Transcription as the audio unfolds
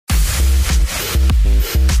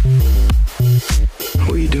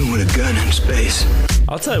gun in space.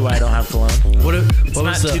 I'll tell you why I don't have cologne. It's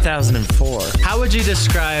not 2004. How would you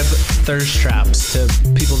describe thirst traps to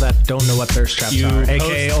people that don't know what thirst traps are?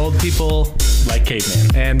 AKA old people Like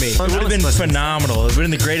Caveman. and me. It would have been phenomenal. It would have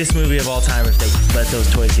been the greatest movie of all time if they let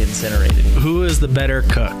those toys get incinerated. Who is the better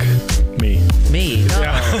cook? Me. Me?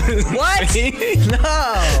 No. What?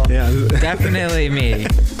 No. Yeah. Definitely me.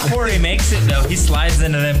 Corey makes it, though. He slides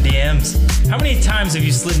into them DMs. How many times have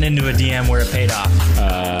you slid into a DM where it paid off?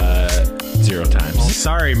 0 times.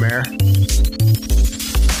 Sorry, Mayor.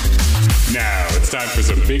 Now it's time for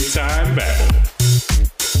some big time babble.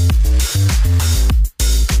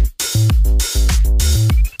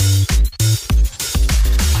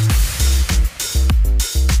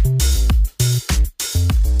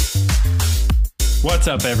 What's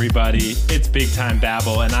up, everybody? It's Big Time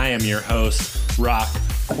Babble, and I am your host, Rock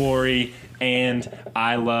Quarry, and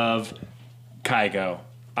I love Kygo.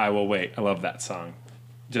 I Will Wait. I love that song.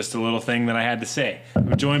 Just a little thing that I had to say.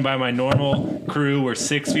 I'm joined by my normal crew. We're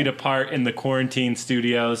 6 feet apart in the quarantine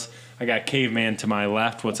studios. I got Caveman to my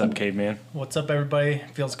left. What's up, Caveman? What's up, everybody?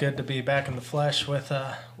 Feels good to be back in the flesh with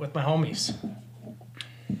my homies.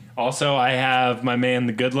 Also, I have my man,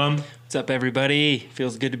 the Goodlum. What's up, everybody?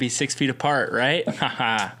 Feels good to be 6 feet apart, right?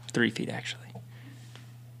 Haha, 3 feet, actually.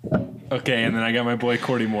 Okay, and then I got my boy,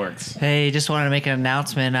 Cordy Morgs. Hey, just wanted to make an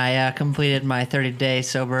announcement. I completed my 30-day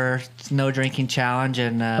sober, no drinking challenge,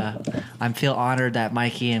 and I feel honored that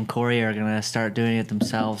Mikey and Corey are going to start doing it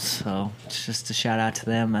themselves. So it's just a shout out to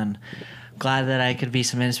them, and glad that I could be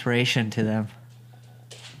some inspiration to them.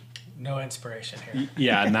 No inspiration here.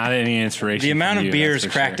 Yeah, not any inspiration. The amount for of you, beers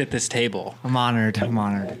that's for cracked sure. at this table. I'm honored.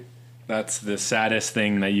 That's the saddest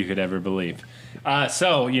thing that you could ever believe.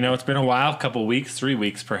 So, it's been a while, a couple weeks, 3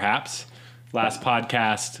 weeks perhaps. Last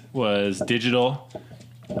podcast was digital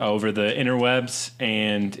over the interwebs,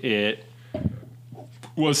 and it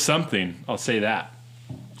was something. I'll say that.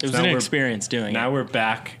 It was Now an we're- experience doing Now it. we're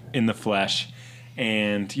back in the flesh.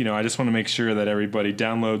 And, I just want to make sure that everybody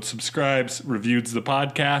downloads, subscribes, reviews the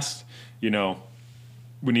podcast.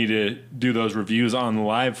 We need to do those reviews on the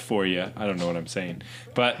live for you. I don't know what I'm saying.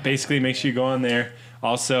 But basically, make sure you go on there.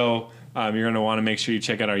 Also, you're going to want to make sure you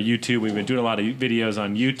check out our YouTube. We've been doing a lot of videos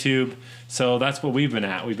on YouTube. So that's what we've been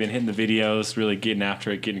at. We've been hitting the videos, really getting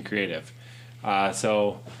after it, getting creative.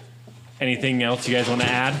 So anything else you guys want to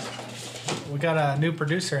add? We got a new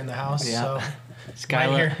producer in the house, Yeah. so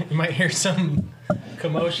Skylar. you might hear some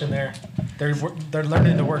commotion there. They're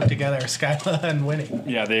learning to work together, Skyla and Winnie.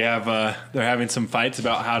 Yeah, they're having some fights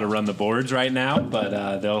about how to run the boards right now,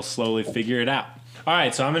 but they'll slowly figure it out. All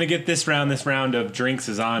right, so I'm going to get this round. This round of drinks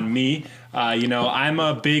is on me. I'm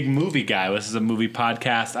a big movie guy. This is a movie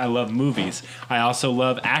podcast. I love movies. I also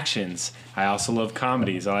love actions. I also love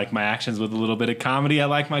comedies. I like my actions with a little bit of comedy. I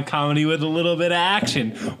like my comedy with a little bit of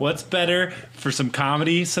action. What's better for some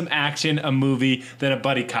comedy, some action, a movie than a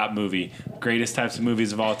buddy cop movie? Greatest types of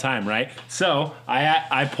movies of all time, right? So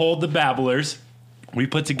I polled the Babblers. We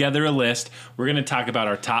put together a list. We're going to talk about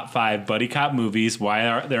our top 5 buddy cop movies,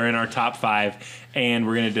 why they're in our top 5, and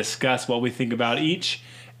we're going to discuss what we think about each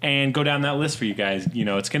and go down that list for you guys.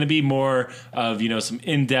 It's going to be more of, some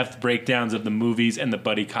in-depth breakdowns of the movies and the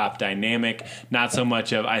buddy cop dynamic, not so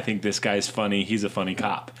much of, I think this guy's funny, he's a funny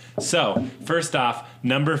cop. So, first off,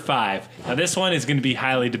 number 5. Now, this one is going to be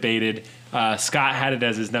highly debated. Scott had it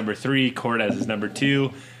as his number 3, Court as his number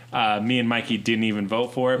 2. Me and Mikey didn't even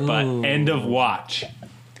vote for it, but Ooh. End of Watch.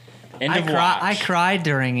 I cried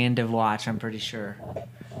during End of Watch, I'm pretty sure.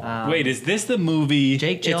 Wait, is this the movie?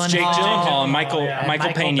 Jake It's Jake Gyllenhaal. Gyllenhaal and Michael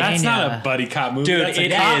Michael Pena. That's not Pena. a buddy cop movie. Dude, That's a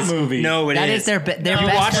it cop is. movie. No, it is. That is their You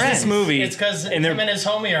best watch friends. this movie, It's because and him they're and his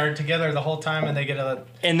homie are together the whole time, and they get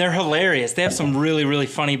and they're hilarious. They have some really, really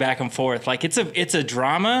funny back and forth. Like it's a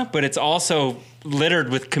drama, but it's also littered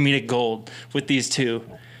with comedic gold with these two.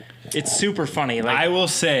 It's super funny. Like I will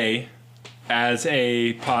say, as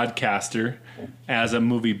a podcaster, as a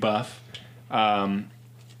movie buff,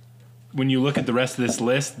 when you look at the rest of this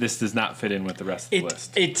list, this does not fit in with the rest of the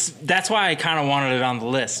list. That's why I kind of wanted it on the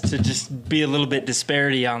list, to just be a little bit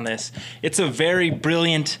disparity on this. It's a very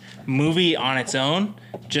brilliant movie on its own,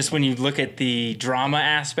 just when you look at the drama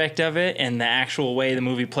aspect of it and the actual way the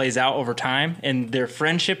movie plays out over time, and their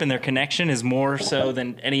friendship and their connection is more so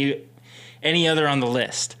than any other on the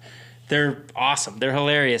list. They're awesome. They're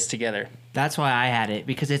hilarious together. That's why I had it,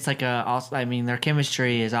 because it's like their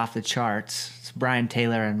chemistry is off the charts. It's Brian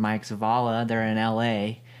Taylor and Mike Zavala. They're in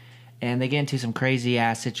L.A. and they get into some crazy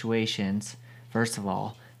ass situations. First of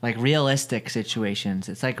all, like realistic situations.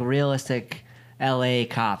 It's like realistic L.A.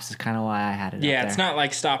 cops is kind of why I had it. Yeah, up it's there. not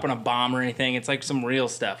like stopping a bomb or anything. It's like some real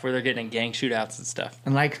stuff where they're getting in gang shootouts and stuff.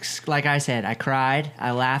 And like I said, I cried.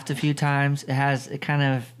 I laughed a few times. It's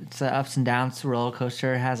the ups and downs, it's a roller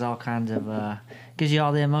coaster. It has all kinds of gives you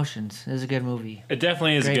all the emotions. It's a good movie. It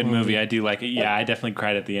definitely is Great a good movie. movie. I do like it. Yeah, I definitely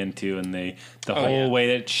cried at the end too, and the whole way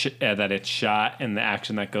that it's shot and the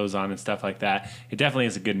action that goes on and stuff like that. It definitely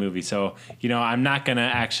is a good movie. So I'm not gonna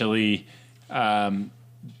actually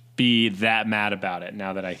be that mad about it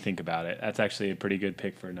now that I think about it. That's actually a pretty good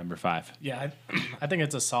pick for number 5. Yeah, I think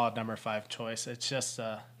it's a solid number 5 choice. It's just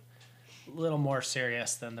a little more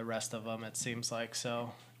serious than the rest of them, it seems like.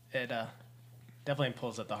 So it definitely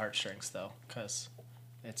pulls at the heartstrings, though, because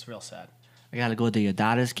it's real sad. I gotta go to your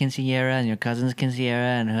daughter's quinceañera and your cousin's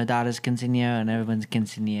quinceañera and her daughter's quinceañera and everyone's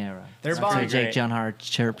quinceañera. They're That's what bonding. Jake Gyllenhaal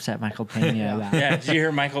chirps at Michael Pena about. Yeah, did you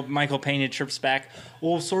hear Michael Pena trips back?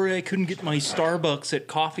 Oh, sorry, I couldn't get my Starbucks at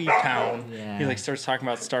Coffee Town. Yeah. He starts talking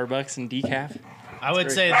about Starbucks and decaf. I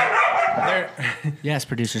would say that Yes,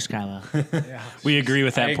 producer Skyla. We agree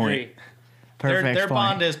with that I point. agree. Perfect their point.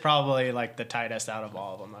 bond is probably like the tightest out of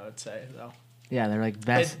all of them, I would say, though. Yeah, they're like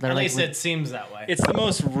best. They're At like least it seems that way. It's the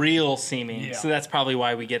most real seeming, Yeah. so that's probably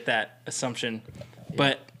why we get that assumption.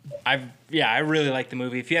 But I really like the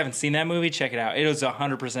movie. If you haven't seen that movie, check it out. It was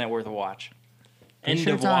 100% worth a watch. Pretty End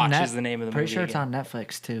sure of it's on Watch is the name of the Pretty movie. sure it's again. on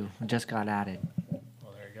Netflix too. It just got added. Well,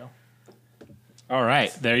 there you go. All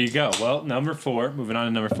right, there you go. Well, number 4. Moving on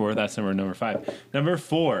to number 4. That's number 5. Number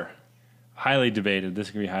 4, highly debated. This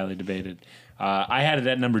is gonna be highly debated. I had it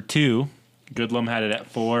at number 2. Goodlum had it at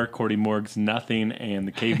 4. Cordy Morg's Nothing, and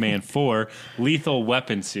the Caveman 4. Lethal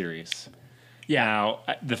Weapon series. Yeah, Now,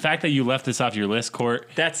 the fact that you left this off your list, Court,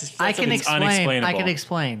 that's I can it's explain. unexplainable. I can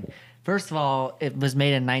explain. First of all, it was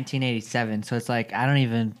made in 1987, so it's like I don't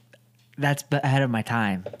even. That's ahead of my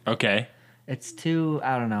time. okay. It's too.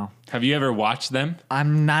 I don't know. Have you ever watched them?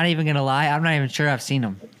 I'm not even gonna lie. I'm not even sure I've seen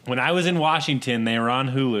them. When I was in Washington, they were on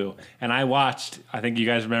Hulu, and I watched. I think you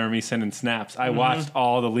guys remember me sending snaps. I watched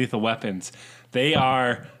all the Lethal Weapons. They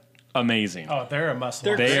are amazing. Oh, they're a must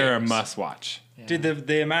They're watch. They great. are a must watch. Dude,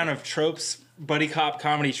 the amount of tropes, buddy cop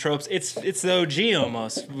comedy tropes, it's the OG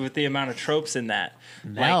almost with the amount of tropes in that.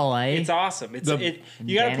 Well, It's awesome. You got to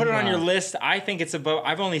Danny put it on your Glover. list. I think it's above.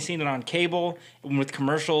 I've only seen it on cable with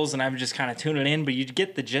commercials, and I'm just kind of tuning in. But you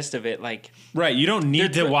get the gist of it. Like, Right. You don't need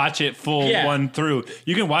They're to gr- watch it full Yeah. one through.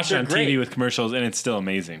 You can watch it They're on great. TV with commercials, and it's still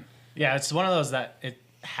amazing. Yeah, it's one of those that it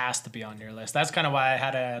has to be on your list. That's kind of why I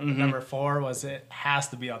had it at number 4. Was it has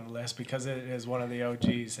to be on the list because it is one of the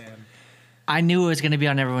OGs, and I knew it was gonna be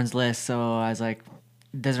on everyone's list, so I was like,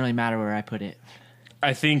 it doesn't really matter where I put it.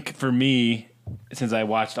 I think for me, since I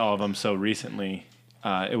watched all of them so recently,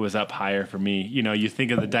 it was up higher for me. You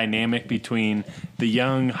think of the dynamic between the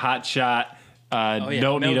young hotshot, don't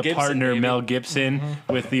Mel need a Gibson, partner, baby. Mel Gibson,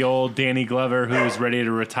 with the old Danny Glover who's ready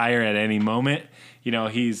to retire at any moment.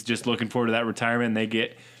 He's just looking forward to that retirement. And they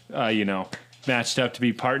get, matched up to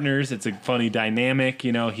be partners. It's a funny dynamic.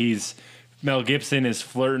 Mel Gibson is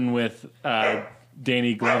flirting with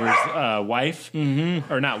Danny Glover's wife,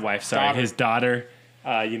 or not wife, sorry, Daughter. his daughter.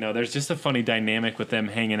 There's just a funny dynamic with them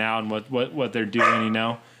hanging out and what they're doing.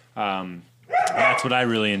 That's what I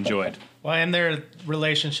really enjoyed. well, and their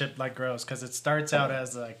relationship like grows because it starts out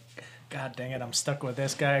as like, God dang it, I'm stuck with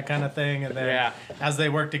this guy kind of thing, and then Yeah. as they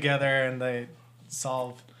work together and they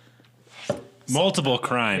solve. Multiple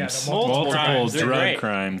crimes, Yeah, the multiple crimes. They're drug great.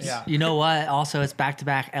 crimes. Yeah. You know what? Also, it's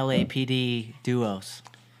back-to-back LAPD duos.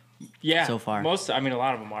 yeah, So far. a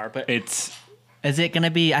lot of them are, but It's Is it gonna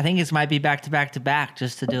be? I think it might be back-to-back,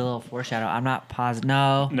 just to do a little foreshadow. I'm not positive.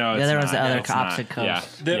 No, no, the it's other one's the not. other It's opposite not.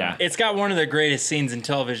 coast. Yeah. it's got one of the greatest scenes in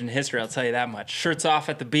television history. I'll tell you that much. Shirts off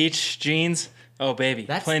at the beach, jeans. Oh baby,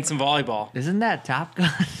 That's- playing some volleyball. Isn't that Top Gun?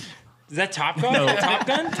 Is that Top Gun? Top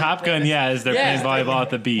Gun? Top Gun, is they're Yeah. playing volleyball at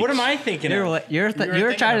the beach. What am I thinking You're of? what? You're were trying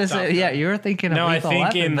thinking to of Top say? Gun. Yeah, you're thinking of No, I Lethal think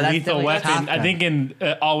Weapon, in but that's Lethal definitely Weapon, Top I Gun. think in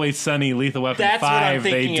Always Sunny, Lethal Weapon That's 5, what I'm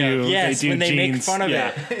thinking they do of. Yes, they do when they make jeans. fun of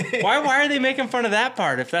Yeah. it. Why are they making fun of that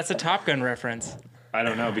part if that's a Top Gun reference? I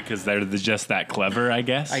don't know, because they're just that clever, I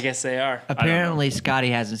guess. I guess they are. Apparently, Scotty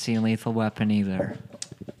hasn't seen Lethal Weapon either.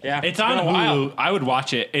 Yeah. It's been on a while. Hulu. I would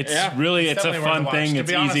watch it. It's Yeah. really, It's it's a definitely worth fun a watch. thing. To It's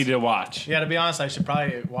be easy honest- to watch. Yeah, to be honest, I should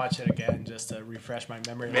probably watch it again just to refresh my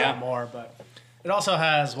memory a Yeah. little more. But it also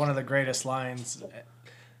has one of the greatest lines,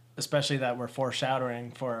 especially that we're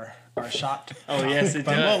foreshadowing for our shot. Oh yes, it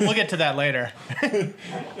But does. we'll get to that later.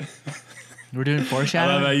 We're doing I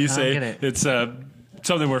foreshadowing. love how you I don't say get it. it's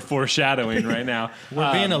something we're foreshadowing right now.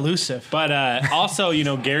 We're being elusive. But also,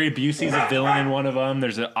 Gary Busey's a villain in one of them.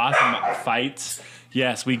 There's an awesome fights.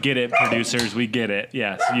 Yes, we get it, producers. We get it.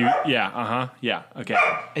 Yes, you. Yeah. Yeah. Okay.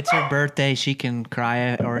 It's her birthday. She can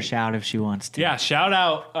cry or shout if she wants to. Yeah. Shout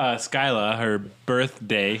out Skyla. Her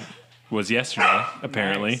birthday was yesterday.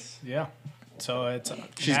 Apparently. Nice. Yeah. So it's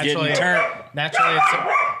She's naturally, getting turned. naturally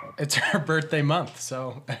it's her birthday month,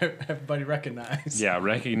 so everybody recognize. Yeah.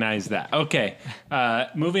 Recognize that. Okay.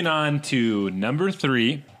 Moving on to number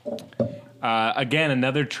 3. Again,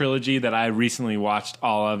 another trilogy that I recently watched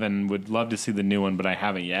all of and would love to see the new one, but I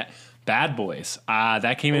haven't yet. Bad Boys.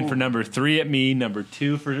 That came in for number 3 at me, number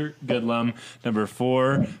 2 for Goodlum, number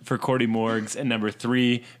 4 for Cordy Morgs, and number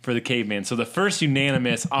 3 for the Caveman. So the first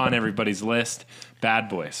unanimous on everybody's list, Bad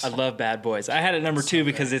Boys. I love Bad Boys. I had it number 2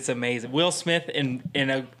 because it's amazing. Will Smith in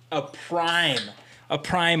a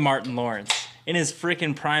prime Martin Lawrence. In his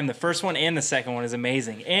freaking prime. The first one and the second one is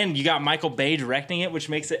amazing. And you got Michael Bay directing it, which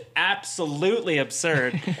makes it absolutely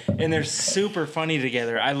absurd. And they're super funny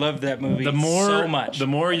together. I love that movie so much. The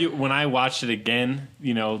more when I watched it again,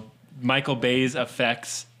 Michael Bay's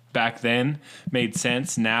effects back then made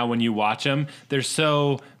sense. Now when you watch them, they're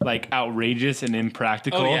so outrageous and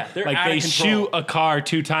impractical. Oh, yeah. They're out they of control. shoot a car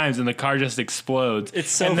 2 times and the car just explodes. It's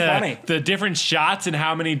so and funny. The different shots and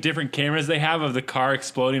how many different cameras they have of the car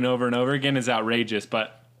exploding over and over again is outrageous.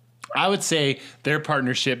 But I would say their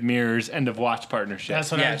partnership mirrors End of Watch partnership.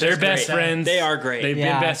 That's what I was They're just gonna best say. friends. They are great. They've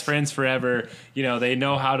Yeah. been best friends forever. They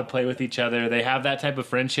know how to play with each other. They have that type of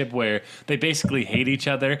friendship where they basically hate each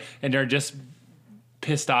other and are just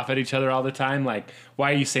pissed off at each other all the time. Why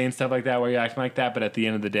are you saying stuff like that? Why are you acting like that? But at the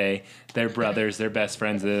end of the day, they're brothers. They're best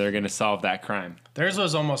friends. They're going to solve that crime. Theirs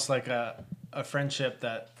was almost like a friendship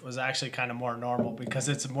that was actually kind of more normal because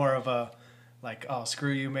it's more of a oh,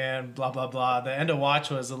 screw you, man, blah, blah, blah. The End of Watch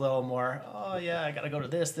was a little more, oh, yeah, I got to go to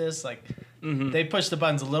this. They pushed the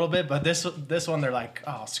buttons a little bit, but this one, they're like,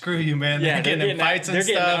 oh, screw you, man. Yeah, they're getting in fights and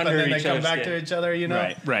stuff, and then they each come other's back skin. to each other,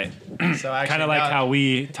 Right. So actually, Kind of like how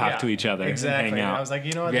we talk to each other Exactly. and hang out. I was like,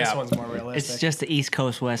 you know what, this Yeah. one's more realistic. It's just the East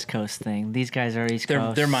Coast, West Coast thing. These guys are East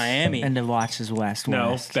Coast. They're Miami. And the Watch is West.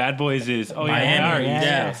 No, West. Bad Boys is... Oh, Miami, yeah, they are. yeah.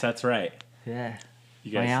 Yes, that's right. Yeah.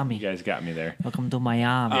 You guys, Miami. You guys got me there. Welcome to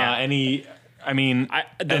Miami.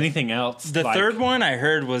 Anything else? The third one I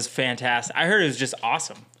heard was fantastic. I heard it was just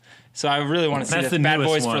awesome. So I really want to see That's the the Bad newest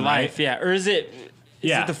Boys for one, Life. right? Yeah. Or is it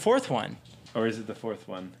Yeah. the fourth one? Or is it the fourth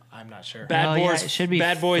one? I'm not sure. Bad Oh, yeah, Boys it should be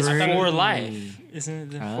Bad Boys 3. for Life. Isn't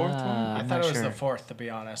it the fourth one? I I'm thought not it was sure. the fourth, to be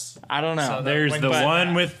honest. I don't know. So There's the but-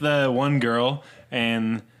 one with the one girl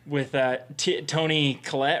and... With Tony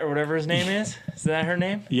Collette or whatever his name is. Is that her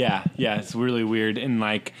name? Yeah, it's really weird. And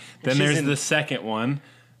then She's there's in- the second one.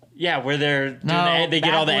 Yeah, where they're No, they get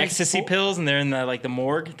Bad all the Boys ecstasy 4. pills and they're in the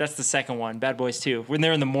morgue. That's the second one, Bad Boys 2. When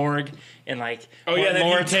they're in the morgue and then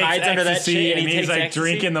Lawrence he takes hides under that ecstasy shit and he's takes ecstasy.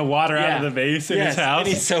 drinking the water out of the vase in his house. And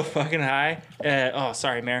he's so fucking high.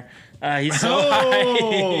 Sorry, Mayor. He's so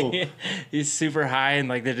Oh! high. He's super high, and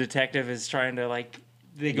the detective is trying to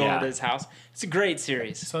they go Yeah. over to his house. It's a great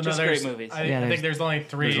series. So Just no, great there's, movies. I Yeah, think there's only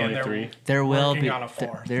 3. There's only and they're 3. There will working be. on a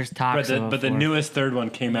 4th. There's talks of a But the fourth. newest third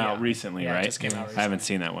one came out Yeah. recently, Yeah, it right? just came out I haven't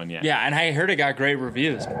seen that one yet. Yeah, and I heard it got great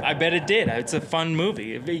reviews. I bet it did. It's a fun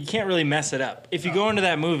movie. You can't really mess it up. If you go into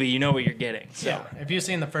that movie, you know what you're getting. So Yeah, if you've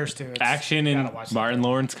seen the first 2, it's, Action you and gotta watch them. Martin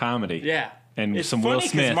Lawrence comedy. yeah, And it's some funny Will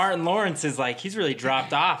Smith. Martin Lawrence is he's really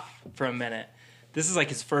dropped off for a minute. This is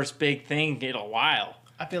his first big thing in a while.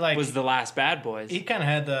 I feel like Was the last Bad Boys? he kind of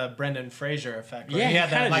had the Brendan Fraser effect. Where Yeah, he he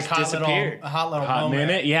had that kinda just hot disappeared. hot little Hot moment.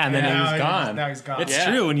 minute, yeah, and then he was now gone. Now he's gone. It's Yeah.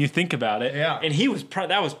 true when you think about it. Yeah. And he was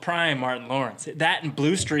that was prime Martin Lawrence. That and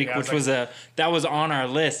Blue Streak, Yeah, I which was that was on our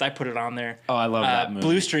list. I put it on there. Oh, I love that movie.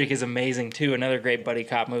 Blue Streak is amazing too. Another great buddy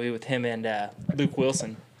cop movie with him and Luke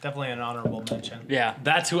Wilson. Definitely an honorable mention. Yeah.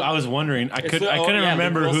 That's who I was wondering. I couldn't Luke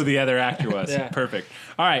remember who Wilson. the other actor was. Yeah. Perfect.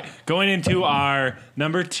 All right, going into our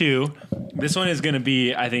number 2. This one is going to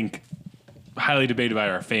be, I think, highly debated by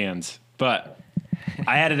our fans, but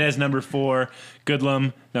I had it as number 4.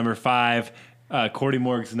 Goodlum number 5. Cordy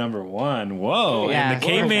Morg's number 1. Whoa! Yeah, and the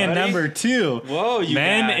whoa, Caveman buddy. number 2. Whoa, you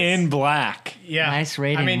Men guys. in Black. Yeah. Nice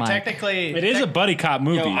rating, I mean, Mike. technically, It is a buddy cop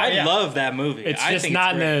movie. Yo, I Yeah. love that movie. It's I just think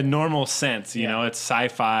not it's in great. a normal sense, you know. It's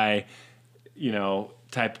sci-fi,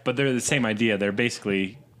 type, but they're the same idea. They're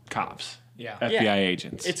basically cops, Yeah. FBI Yeah.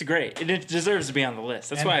 agents. It's great. It deserves to be on the list.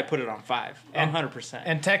 That's And- why I put it on 5. 100%.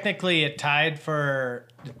 And technically, it tied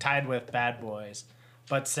with Bad Boys,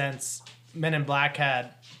 but since Men in Black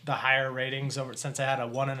had the higher ratings since it had a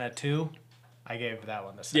 1 and a 2, I gave that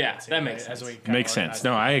one the second. Yeah, seat, that makes as sense. we kinda Makes sense. organized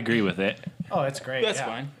No, it. I agree with it. Oh, it's great. That's yeah.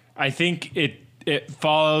 fine. I think it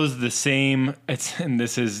follows the same. And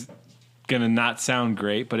this is gonna not sound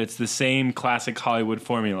great, but it's the same classic Hollywood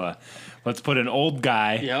formula. Let's put an old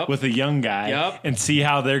guy with a young guy and see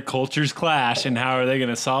how their cultures clash and how are they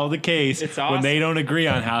going to solve the case when they don't agree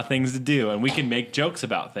on how things to do. And we can make jokes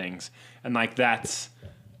about things. And like that's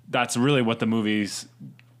really what the movie's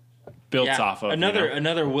built off of.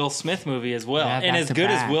 Another Will Smith movie as well. Yeah, and as good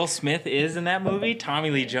back. as Will Smith is in that movie,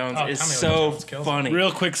 Tommy Lee Jones is so funny.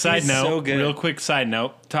 Real quick side note. So good. Real quick side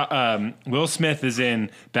note. Will Smith is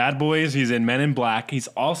in Bad Boys. He's in Men in Black. He's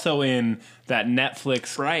also in that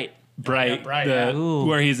Netflix Bright,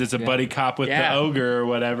 where it's a buddy cop with the ogre or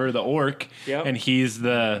whatever, the orc, and he's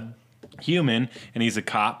the human, and he's a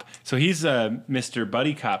cop. So he's a Mr.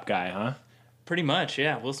 Buddy Cop guy, huh? Pretty much,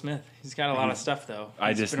 yeah. Will Smith. He's got a lot of stuff, though.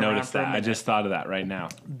 I just noticed that. I just thought of that right now.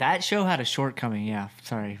 That show had a shortcoming. Yeah,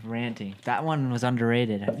 sorry, ranting. That one was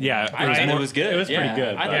underrated. Yeah, it was good. It was pretty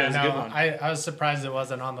good. I thought it was a good one. I was surprised it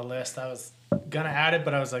wasn't on the list. I was gonna add it,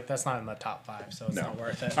 but I was like, that's not in the top 5, so it's not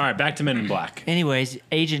worth it. All right, back to Men in Black. Anyways,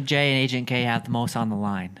 Agent J and Agent K have the most on the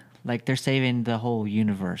line. Like they're saving the whole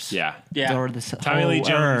universe. Yeah. Or the Tommy whole Lee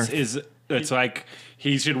Jones Earth. it's like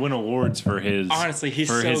he should win awards for his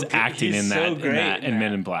his acting in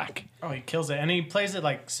Men in Black. Oh, he kills it, and he plays it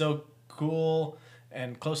like so cool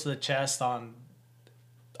and close to the chest on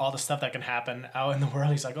all the stuff that can happen out in the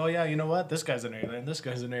world. He's like, oh yeah, you know what? This guy's an alien. This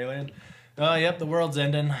guy's an alien. Yep, the world's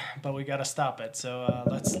ending, but we got to stop it. So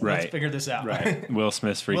let's figure this out. Right. Will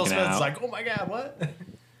Smith's freaking out. Will Smith's like, oh my God, what?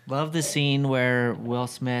 Love the scene where Will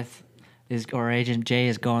Smith or Agent J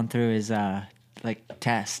is going through his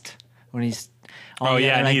test when he's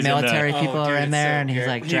military people are in there, and he's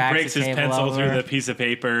like he breaks his pencil through the piece of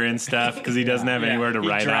paper and stuff because he doesn't have anywhere to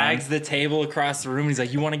write on. He drags the table across the room. He's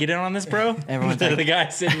like, "You want to get in on this, bro?" Everyone's like, the guy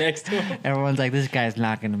sitting next to him. Everyone's like, "This guy's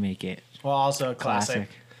not gonna make it." Well, also a classic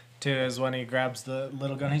too is when he grabs the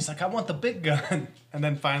little gun. He's like, "I want the big gun," and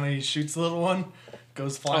then finally he shoots the little one,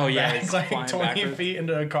 goes flying back he's like flying 20 backwards. feet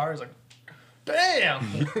into a car. He's like,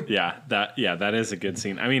 "Damn!" that is a good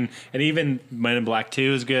scene. I mean, and even Men in Black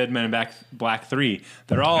 2 is good. Men in Black 3,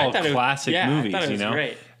 they're all classic movies. I thought it was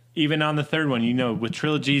great. Even on the third one, with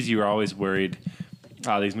trilogies, you were always worried,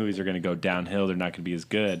 these movies are going to go downhill. They're not going to be as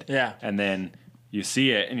good. Yeah, and then you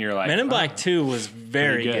see it, and you're like, Men in Black 2 was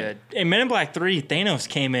very good. And Men in Black 3, Thanos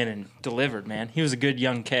came in and delivered. Man, he was a good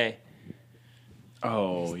young K.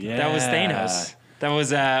 Oh yeah, that was Thanos. That was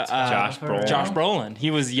Josh Brolin. Josh Brolin.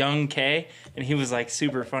 He was young K, and he was like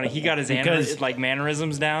super funny. He got his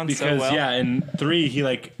mannerisms down so well. Yeah, in 3 he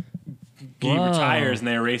retires and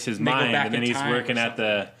they erase his mind, and then he's working at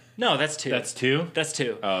the. No, that's 2. That's 2. That's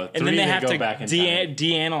 2. Oh, 3 and then they have go to back in time.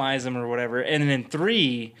 de-analyze them or whatever. And then in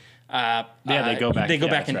 3. They go back. They go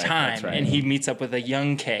back in time, that's right. and he meets up with a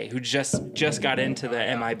young K who just got into the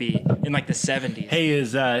MIB in like the 70s. Hey,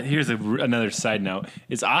 here's another side note.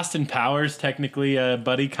 Is Austin Powers technically a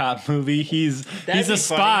buddy cop movie? He's a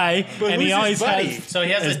spy, and he always has. So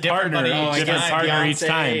he has his a different partner, buddy each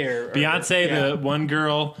time. Beyonce, the one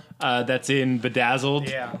girl that's in Bedazzled.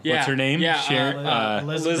 Yeah. What's her name? Yeah,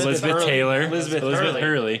 Elizabeth Taylor. Elizabeth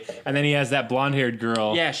Hurley. And then he has that blonde-haired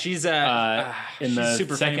girl. Yeah, she's in the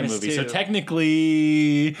super second movie. too. So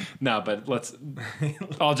technically, no. But let's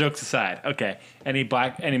all jokes aside. Okay. Any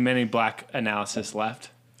many black analysis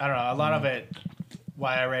left? I don't know. A lot of it,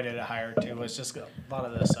 why I rated it higher too, was just a lot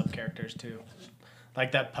of the sub characters too.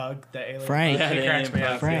 Like that pug, the alien. Frank. Pug, he cracks me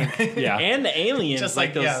up. Frank. Yeah. And the aliens, Just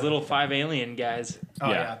like like, those little 5 alien guys. Oh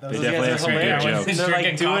Yeah, yeah, they those definitely guys have are some good hilarious. jokes. He's They're like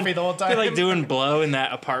drinking coffee the whole time. They're like doing blow in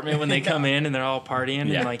that apartment when they come in and they're all partying.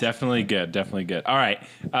 Yeah, and like, definitely good. All right,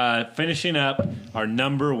 finishing up our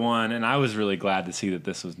number one, and I was really glad to see that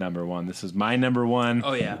this was number one. This was my number one.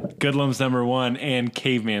 Oh yeah, Goodlum's number one and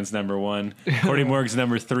Caveman's number one. Cordy Morg's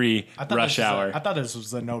number 3. Rush Hour. I thought this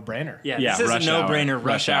was a no-brainer. yeah. Yeah, This is Rush a no-brainer. Hour.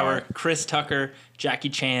 Rush Hour. Chris Tucker, Jackie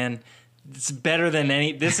Chan. It's better than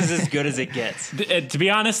any. This is as good as it gets. To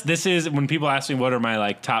be honest, this is when people ask me what are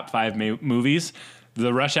my top 5 movies.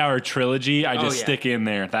 The Rush Hour trilogy, I just stick in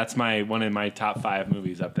there. That's one of my top 5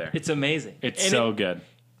 movies up there. It's amazing. It's so good.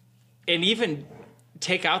 And even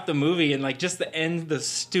take out the movie and just the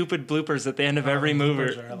stupid bloopers at the end of every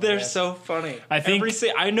movie. They're so funny. I think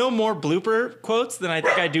I know more blooper quotes than I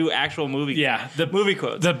think I do actual movie. Yeah, the movie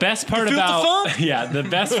quotes. The best part the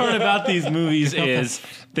best part about these movies is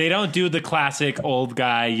they don't do the classic old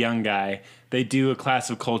guy, young guy. They do a class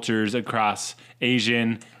of cultures across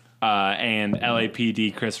Asian and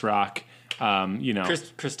LAPD, Chris Rock.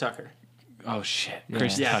 Chris Tucker. Oh shit,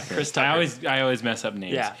 Chris Tucker. Chris Tucker. I always mess up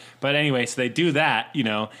names. Yeah. But anyway, so they do that,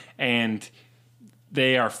 and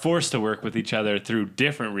they are forced to work with each other through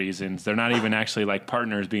different reasons. They're not even actually like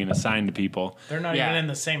partners being assigned to people. They're not Yeah. even in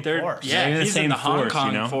the same They're- force. yeah. They're in the he's same in the Hong force,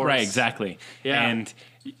 Kong force. Right, exactly. Yeah. And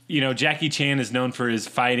Jackie Chan is known for his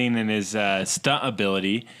fighting and his stunt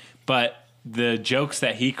ability, but the jokes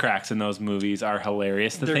that he cracks in those movies are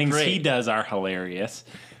hilarious. The They're things he great. does are hilarious.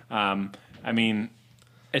 I mean,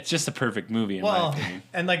 it's just a perfect movie in my Well, opinion.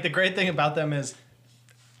 and like the great thing about them is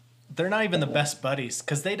they're not even the best buddies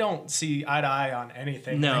because they don't see eye to eye on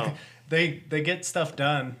anything. No. Like, they get stuff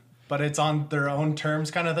done, but it's on their own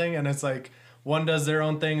terms kind of thing, and it's like one does their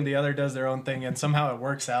own thing, the other does their own thing, and somehow it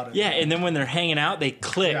works out. Yeah, and then when they're hanging out, they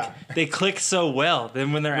click. Yeah. They click so well.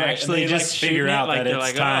 Then when they're Right, actually and they, just figure shooting out it, like that they're it's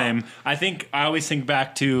like, time. I always think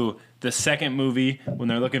back to the second movie when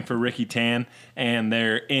they're looking for Ricky Tan and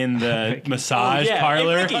they're in the massage Oh, yeah. Hey,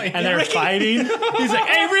 parlor Ricky. and they're fighting. He's like,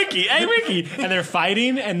 "Hey Ricky," and they're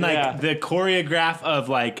fighting and like Yeah. the choreograph of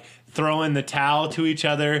like throwing the towel to each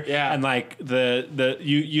other Yeah. and like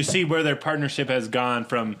you see where their partnership has gone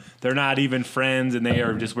from they're not even friends and they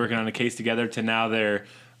are just working on a case together to now they're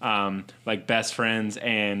like best friends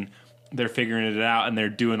and they're figuring it out and they're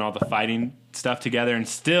doing all the fighting stuff together and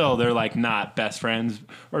still they're like not best friends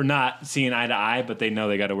or not seeing eye to eye, but they know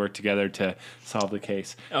they got to work together to solve the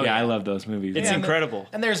case. Oh, yeah, yeah. I love those movies. It's man. incredible.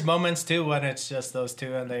 And there's moments too when it's just those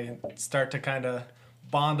two and they start to kind of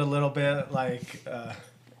bond a little bit, like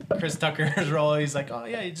Chris Tucker's role. He's like, "Oh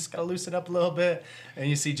yeah, you just gotta loosen up a little bit," and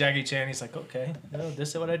you see Jackie Chan. He's like, "Okay, this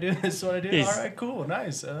is what I do. This is what I do. He's- All right, cool,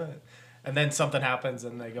 nice." And then something happens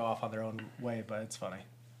and they go off on their own way, but it's funny.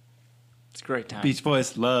 It's a great time. Beach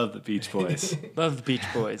Boys, love the Beach Boys. Love the Beach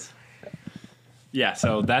Boys. Yeah,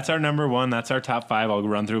 so that's our number one. That's our top five. I'll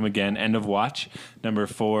run through them again. End of Watch. Number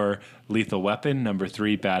 4, Lethal Weapon. Number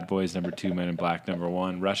 3, Bad Boys. Number 2, Men in Black. Number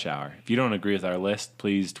 1, Rush Hour. If you don't agree with our list,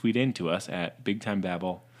 please tweet into us at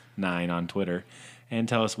BigTimeBabble9 on Twitter and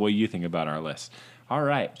tell us what you think about our list. All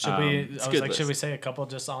right. Should we? I a was good like, should list. we say a couple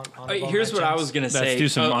just on? Here's what I was gonna say. do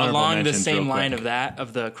some honorable along the mentions real same line quick. of that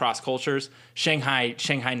of the cross cultures, Shanghai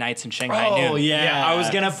Nights and Shanghai Oh, Noon. yeah. I was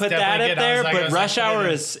gonna It's put that definitely up good. I there, was like, but Rush put it Hour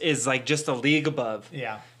in. is like just a league above.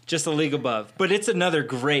 Yeah. Just a league above. But it's another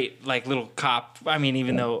great like little cop. I mean,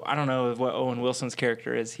 even though I don't know what Owen Wilson's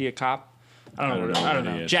character is. He a cop? I don't know. what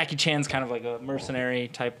he is. Jackie Chan's kind of like a mercenary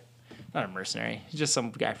type. Not a mercenary. He's just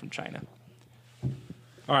some guy from China.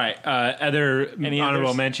 All right. Other Any honorable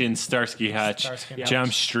others? mentions: Starsky Hutch, Starsky Hutch.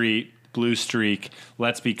 Jump Street, Blue Streak,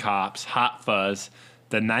 Let's Be Cops, Hot Fuzz,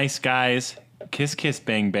 The Nice Guys, Kiss Kiss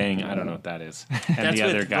Bang Bang. I don't know what that is. And the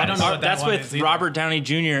other I guys. don't know what that That's one with is either. Robert Downey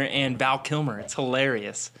Jr. and Val Kilmer. It's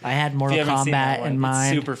hilarious. I had If Mortal you haven't seen that Kombat one, in it's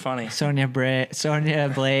mind. super funny. Sonya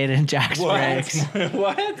Blade and Jack Spriggs.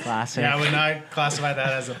 What? Classic. Yeah, I would not classify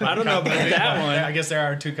that as a. I don't know cop about movie, that but one. I guess there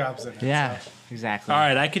are 2 cops in it. Yeah, so. exactly. All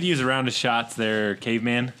right, I could use a round of shots there,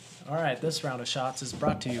 Caveman. All right, this round of shots is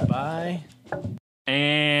brought to you by.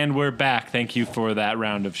 And we're back. Thank you for that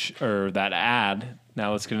round of that ad.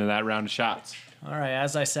 Now let's get into that round of shots. All right,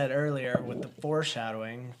 as I said earlier, with the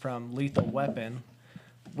foreshadowing from Lethal Weapon,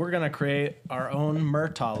 we're gonna create our own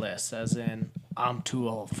Murtaugh list, as in I'm too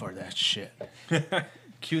old for that shit.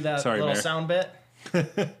 Cue that Sorry, little Mayor. sound bit.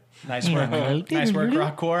 Nice work,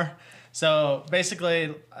 Rockcore. So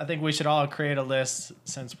basically, I think we should all create a list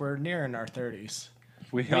since we're nearing our 30s.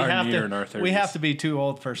 We are near in our 30s. We have to be too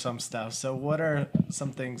old for some stuff. So what are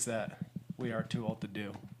some things that we are too old to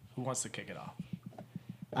do? Who wants to kick it off?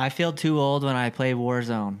 I feel too old when I play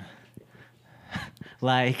Warzone.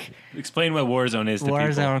 Like Explain what Warzone is to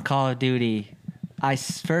Warzone, people. Call of Duty.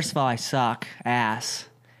 First of all, I suck ass,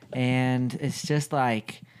 and it's just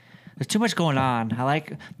like there's too much going on. I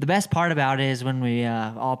like the best part about it is when we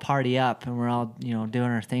all party up and we're all doing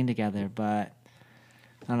our thing together. But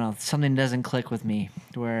I don't know, something doesn't click with me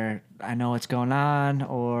where I know what's going on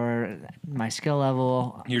or my skill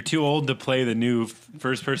level. You're too old to play the new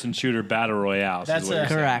first-person shooter battle royales. That's is what you're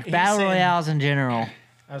saying. Correct. He's Battle saying- royales in general.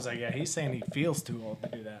 I was like, yeah, he's saying he feels too old to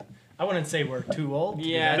do that. I wouldn't say we're too old. to do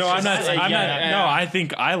Yeah, that. No, It's I'm not. just I'm like, not. yeah, No, I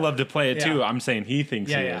think I love to play it Yeah. too. I'm saying he thinks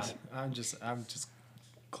yeah, he yeah. is. I'm just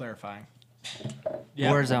clarifying.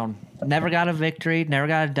 Yep. Warzone. Never got a victory. Never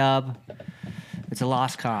got a dub. It's a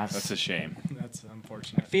lost cause. That's a shame. That's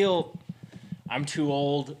unfortunate. I feel I'm too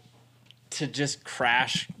old to just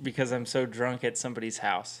crash because I'm so drunk at somebody's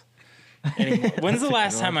house. Anymore. When's the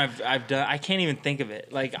last time I've done? I can't even think of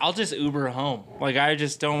it. Like I'll just Uber home. Like I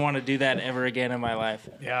just don't want to do that ever again in my life.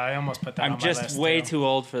 Yeah, I almost put that on I'm my just list, way too. too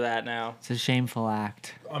old for that now. It's a shameful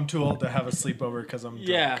act. I'm too old to have a sleepover because I'm drunk.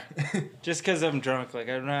 Yeah, just because I'm drunk. Like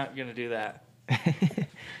I'm not gonna do that.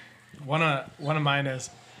 One of mine is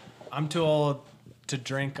I'm too old to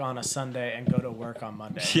drink on a Sunday and go to work on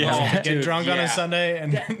Monday. Yeah. Well, get Dude, drunk on yeah. a Sunday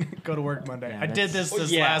and go to work Monday. Yeah, I did this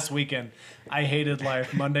Yeah. last weekend. I hated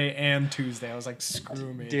life Monday and Tuesday. I was like,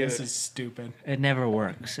 screw me. Dude. This is stupid. It never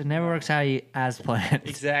works. It never works as planned.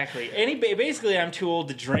 Exactly. Basically, I'm too old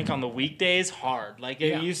to drink on the weekdays hard. Like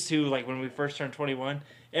Yeah. it used to, like when we first turned 21,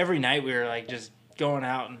 every night we were like just going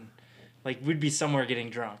out and like we'd be somewhere getting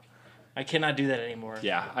drunk. I cannot do that anymore.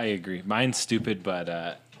 Yeah, I agree. Mine's stupid,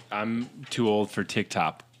 but I'm too old for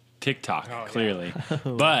TikTok. yeah. Clearly.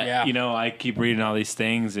 But, Yeah. you know, I keep reading all these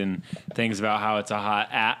things about how it's a hot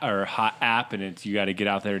app and you got to get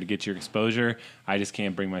out there to get your exposure. I just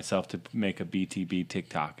can't bring myself to make a BTB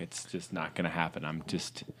TikTok. It's just not going to happen.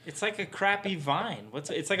 It's like a crappy Vine.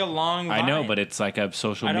 It's like a long Vine. I know, but it's like a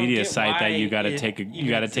social I don't media get site that why you got to it take even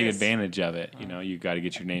take exists. advantage of it. You know, you got to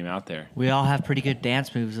get your name out there. We all have pretty good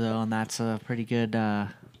dance moves though, and that's a pretty good.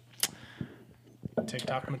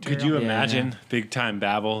 TikTok material. Could you Yeah, imagine big time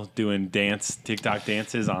Babel doing TikTok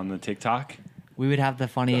dances on the TikTok? We would have the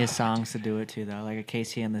funniest songs to do it to though, like a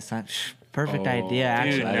Casey and the Sun. Perfect Oh, idea, Dude,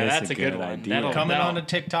 actually. no, That is that's a a good good one. idea. That'll- Coming that'll- on to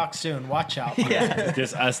TikTok soon. Watch out.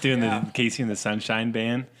 Just us doing the Casey and the Sunshine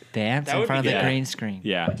Band. Dance That in would front of be the good. green screen.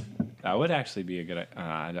 Yeah, that would actually be a good.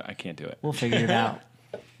 I can't do it. We'll figure it out.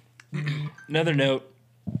 Another note.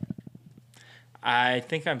 I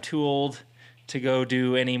think I'm too old to go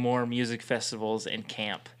do any more music festivals and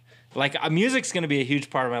camp. Like music's going to be a huge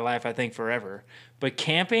part of my life, I think, forever. But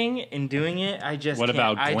camping and doing it, I just What can't.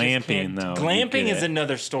 about I just glamping, can't. though? You Glamping get is it.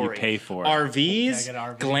 another story. pay for it. RVs, Yeah, get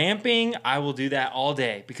RV. glamping, I will do that all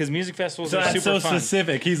day because music festivals So are that's super so fun.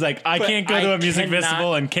 specific. He's like, I But can't go to I a music cannot-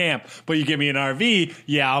 festival and camp, but you give me an RV,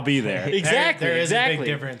 yeah, I'll be there. Exactly. There is a big exactly.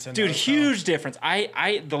 difference in Dude, those, huge difference.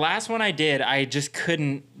 The last one I did, I just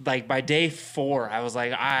couldn't, like by day 4, I was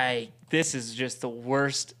like, this is just the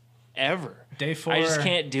worst ever. Day 4. I just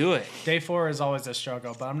can't do it. Day 4 is always a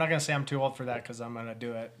struggle, but I'm not gonna say I'm too old for that because I'm gonna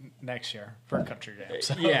do it next year for Country Jam.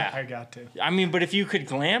 So Yeah. I got to. I mean, but if you could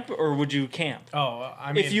glamp or would you camp? Oh,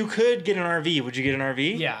 I mean, If you could get an RV, would you get an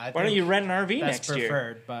RV? Yeah, I Why don't think you rent an RV that's next year?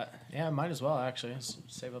 preferred, but yeah, might as well actually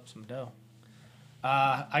save up some dough.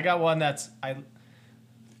 I got one that's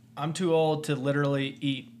I'm too old to literally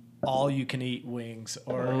eat all you can eat wings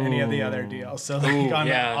or any of the other deals. So like Ooh, on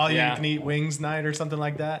yeah, all yeah. you can eat wings night or something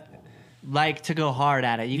like that. Like to go hard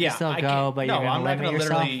at it. You Yeah, can still I go, can't- but no, you're gonna I'm not limit gonna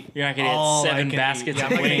yourself. literally. You're not gonna get all 7 I can baskets eat. of Yeah,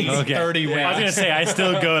 I'm not gonna wings. eat 30 wings. I was gonna say I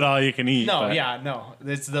still go to all you can eat. No, but yeah, no.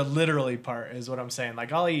 It's the literally part is what I'm saying.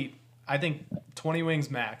 Like I'll eat, I think 20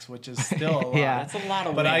 wings max, which is still a lot. Yeah. That's a lot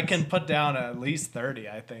of But I wings. can put down at least 30,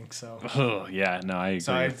 I think. So, Oh yeah, no, I agree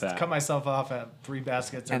so I with that. cut myself off at 3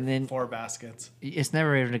 baskets or And then- 4 baskets. It's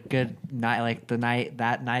never even a good night, like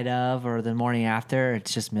that night of or the morning after.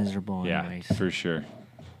 It's just miserable, yeah, anyways. for sure.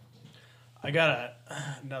 I got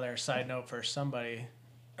another side note for somebody.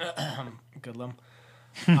 Goodlum.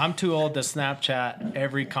 I'm too old to Snapchat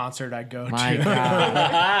every concert I go My to.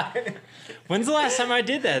 God, When's the last time I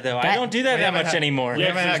did that though? I That- don't do that We that haven't much had- anymore. We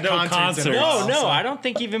haven't had there's no concerts in a concerts. while, No, so- I don't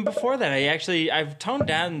think even before that. I've toned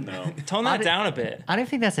that down a bit. I don't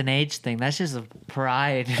think that's an age thing. That's just a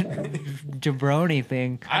pride, jabroni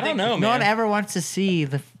thing. I don't know, No one man. ever wants to see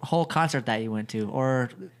the whole concert that you went to, or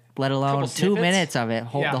let alone Couple 2 snippets? minutes of it.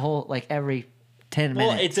 Yeah. The whole like every 10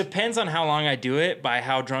 Well, it minutes. depends on how long I do it by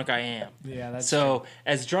how drunk I am. Yeah, that's So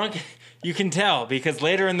as drunk, you can tell because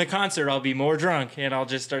later in the concert I'll be more drunk and I'll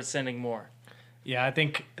just start sending more. Yeah, I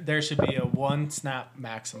think there should be a 1 snap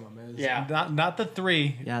maximum. Yeah. Not the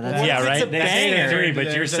 3. Yeah, that's- Yeah, If it's right. a They say banger, three, but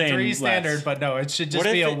There's you're a saying 3 less. standard, but no, it should just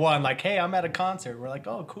What be if a it- 1. Like, hey, I'm at a concert. We're like,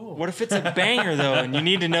 oh, cool. What if it's a banger though, and you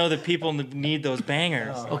need to know that people need those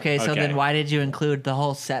bangers? okay, so Okay. then why did you include the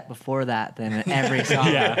whole set before that? Then every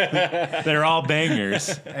song. Yeah, they're all bangers.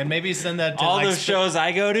 And maybe send that to All like, those shows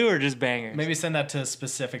I go to are just bangers. Maybe send that to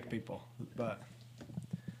specific people. But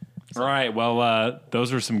All right, well,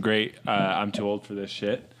 those were some great. I'm too old for this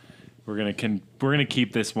shit. We're gonna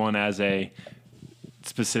keep this one as a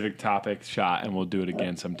specific topic shot, and we'll do it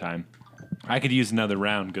again sometime. I could use another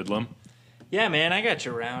round, Goodlum. Yeah, man, I got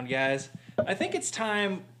you around, guys. I think it's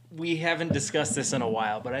time. We haven't discussed this in a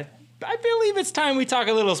while, but I believe it's time we talk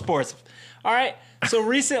a little sports. All right. So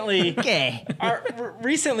recently, Okay.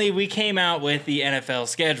 recently we came out with the NFL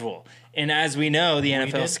schedule, and as we know, the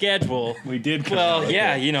NFL did? schedule. We did. come out Well, with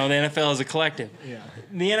yeah, it. you know, the NFL is a collective. yeah.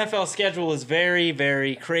 The NFL schedule is very,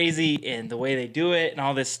 very crazy in the way they do it and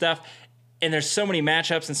all this stuff. And there's so many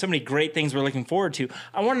matchups and so many great things we're looking forward to.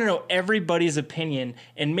 I want to know everybody's opinion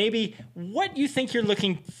and maybe what you think you're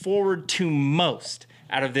looking forward to most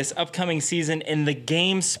out of this upcoming season and the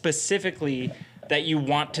game specifically that you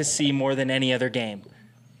want to see more than any other game.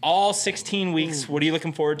 all 16 weeks. What are you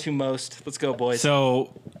looking forward to most? Let's go, boys.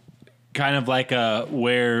 So, kind of like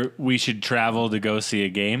where we should travel to go see a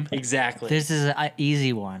game. exactly. This is an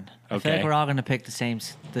easy one. I feel like Okay. we're all gonna pick the same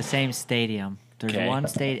stadium. There's Okay. one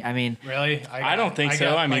stadium. I mean, Really? I don't think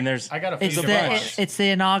so. I mean, there's- I got a few it's the different it's the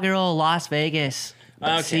inaugural Las Vegas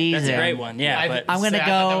okay, season. that's a great one. Yeah, but I'm gonna I thought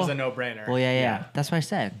that go- was a no-brainer. Well, yeah. That's what I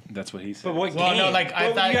said. That's what he said. but what Well, game? no, like, I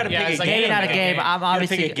Well, thought- you got to yeah, pick it's a like game. game, Not a okay. game. I'm gotta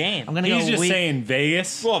obviously pick a game. I'm gonna He's go just week. saying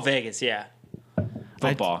Vegas Well, Vegas, yeah.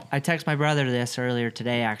 football. I texted my brother this earlier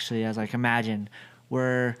today. Actually, I was like, imagine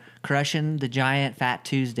we're crushing the giant Fat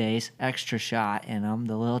Tuesdays, extra shot in them,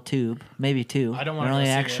 the little tube, maybe two. I don't wanna They're only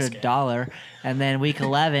go an see extra this game. $1. And then week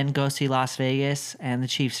 11, go see Las Vegas, and the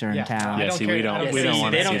Chiefs are in Yeah. town. I Yeah, don't see, care- we I don't. don't We see- don't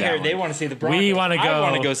want They to don't see care. that They one. want to see the Broncos. We want to go. I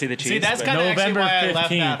want to go see the Chiefs. See, that's but- kind of November why I left that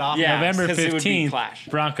 15th. off. Yeah. November 'cause it would be 15th. clash.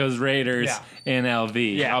 Broncos Raiders Yeah. in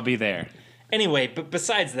LV. Yeah. I'll be there. Anyway, but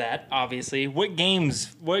besides that, obviously, what game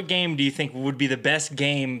do you think would be the best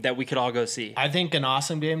game that we could all go see? I think an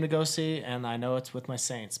awesome game to go see, and I know it's with my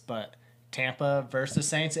Saints, but Tampa versus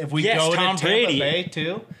Saints. If we Yes, go Tom to Tampa Brady. Bay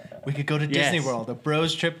too, we could go to Disney Yes. World. A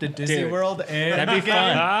bros trip to Disney Dude, World, and that'd be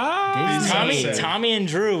fun. Disney. Tommy and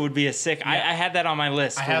Drew would be a sick. I had that on my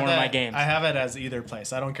list I for have one of my that. games. I have it as either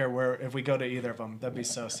place. I don't care where. If we go to either of them, that'd be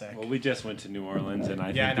so sick. Well, we just went to New Orleans, and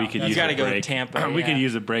I Yeah, I think know. we could That's use gotta a go to break. Tampa, we yeah. could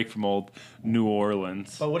use a break from old New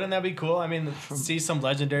Orleans. But wouldn't that be cool? I mean, see some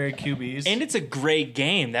legendary QBs. And it's a great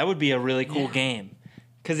game. That would be a really cool game.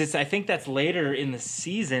 Because I think that's later in the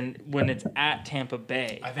season when it's at Tampa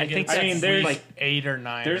Bay. I think that's it's I mean, there's- like 8 or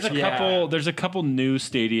 9. There's or a something. couple. There's a couple new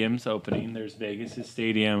stadiums opening. There's Vegas'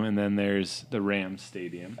 stadium, and then there's the Rams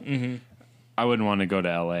stadium. Mm-hmm. I wouldn't want to go to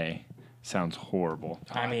LA. Sounds horrible.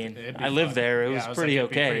 I mean, it'd be I lived fun. there. It Yeah, was I was pretty like, it'd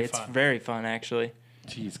be okay. pretty It's fun. very fun, actually.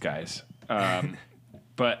 Jeez, guys.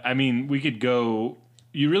 But I mean, we could go.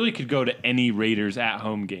 You really could go to any Raiders at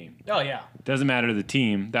home game. Oh yeah. Doesn't matter the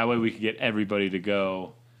team. That way, we could get everybody to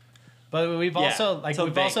go. But we've Yeah, also so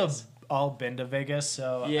we've Vegas. also all been to Vegas,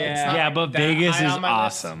 so Yeah. it's not Yeah, like but that Vegas high is on my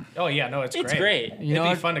list. awesome. Oh yeah, no, it's It's great. You know It'd be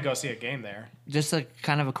what? fun to go see a game there. Just a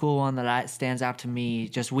kind of a cool one that stands out to me.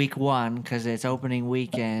 Just week 1 because it's opening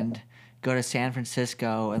weekend. Go to San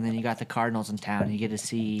Francisco, and then you got the Cardinals in town. You get to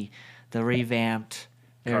see the revamped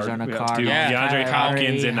Arizona Dude, Cardinals. Yeah, DeAndre Kyler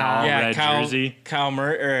Hopkins Murray, in all Yeah, red jersey.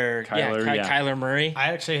 Kyler, Murray.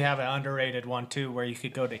 I actually have an underrated one too, where you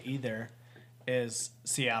could go to either. Is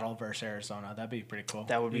Seattle versus Arizona? That'd be pretty cool.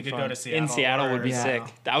 That would be you could fun. go to Seattle. In Seattle or would be Arizona.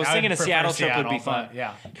 sick. I was would thinking a prefer Seattle trip would be Seattle, fun. but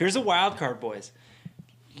yeah. Here's a wild card, boys.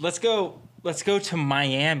 Let's go to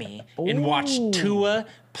Miami and watch Ooh. Tua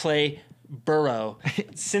play Burrow.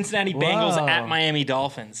 Cincinnati Bengals Whoa. at Miami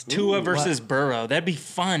Dolphins. Tua versus Burrow. That'd be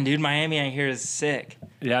fun, dude. Miami, I hear, is sick.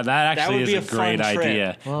 Yeah, that actually would be is a a great fun trip.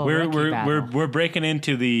 idea. Whoa, we're rookie we're, battle. we're breaking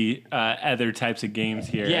into the other types of games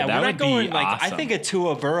here. Yeah, that we're would not going be like awesome. I think a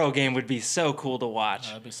Tua Burrow game would be so cool to watch.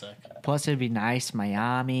 That'd be sick. Plus, it'd be nice.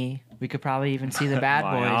 Miami. We could probably even see the bad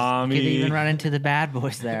boys. Miami. We could even run into the bad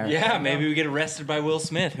boys there. Yeah, maybe we get arrested by Will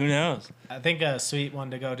Smith. Who knows? I think a sweet one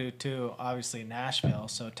to go to too. Obviously Nashville,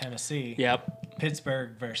 so Tennessee. Yep.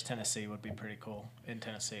 Pittsburgh versus Tennessee would be pretty cool in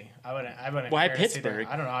Tennessee. I wouldn't. Why care to see their- Pittsburgh?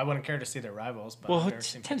 I don't know. I wouldn't care to see their rivals. But Well, I've never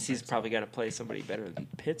seen Tennessee's Pittsburgh, probably got to play somebody better than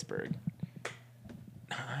Pittsburgh.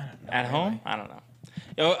 At home, I don't know.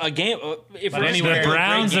 A game. If But we're anyway, the Great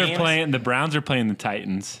Browns are games- playing. The Browns are playing the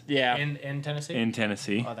Titans Yeah, in Tennessee. in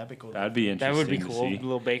Tennessee. Oh, that'd be cool. That'd be that interesting. would be to cool. see.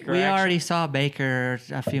 Little Baker. We action. already saw Baker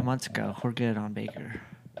a few months ago. We're good on Baker.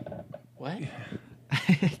 What?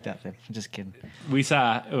 Nothing. Just kidding. We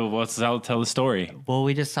saw. Oh, let's tell the story. Well,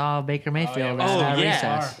 we just saw Baker Mayfield yeah. at Oh that yeah,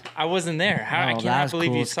 recess. I wasn't there. How I Oh, that cannot was believe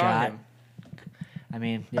cool, you saw Scott. him. I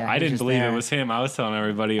mean, yeah. I he didn't just believe there. it was him. I was telling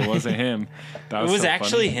everybody it wasn't him. That It was was so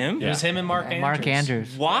actually funny. him. It was him and Mark Andrews. Mark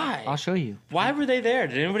Andrews. Why? I'll show you. Why were they there?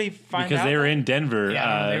 Did anybody find because out? they were in Denver.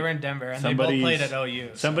 Yeah, they were in Denver, and they both somebody's- played at OU.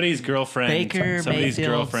 so- Somebody's girlfriend. Baker somebody's Mayfield's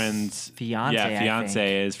girlfriend's fiance, Yeah, I fiance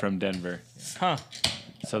think. is from Denver. Huh?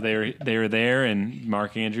 So they were there, and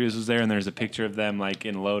Mark Andrews was there, and there's a picture of them like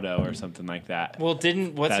in Lodo or something like that. Well,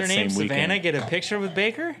 didn't what's That her name? same Savannah weekend. get a picture with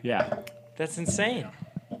Baker? Yeah, That's insane.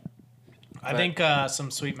 I think some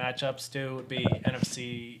sweet matchups too would be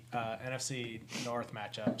NFC North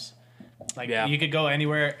matchups. Like Yeah. you could go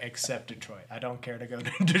anywhere except Detroit. I don't care to go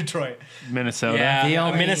to Detroit. Minnesota. Yeah, The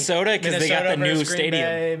only- Minnesota because they got the new versus Green stadium.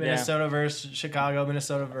 Bay, Yeah. Minnesota versus Chicago,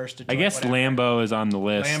 Minnesota versus Detroit. I guess whatever. Lambeau is on the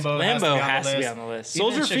list. Lambeau has to be list. on the list.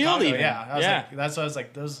 Even Soldier Chicago, Field, even. Yeah, I was Yeah. like, that's why I was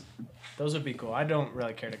like, those would be cool. I don't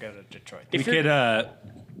really care to go to Detroit. We If you're- could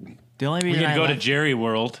The only we reason could I go to left- Jerry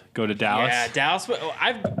World. Go to Dallas. Yeah, Dallas.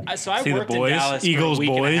 I've See the worked in boys. Dallas Eagles for a week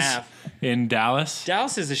and a boys half. in Dallas.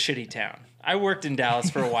 Dallas is a shitty town. I worked in Dallas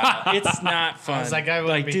for a while. It's not fun. was like, I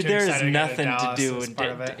wouldn't be dude, too there is excited to go to nothing to Dallas do. as And part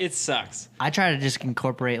of it. it sucks. I try to just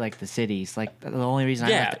incorporate like the cities. Like the only reason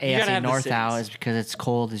Yeah, I left you gotta AFC have the North out cities. is because it's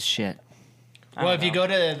cold as shit. I Well, don't if you know.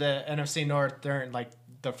 go to the NFC North during like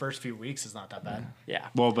the first few weeks, is not that bad. Yeah.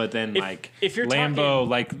 Well, but then If- if you're Lambeau, talking-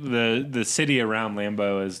 like the city around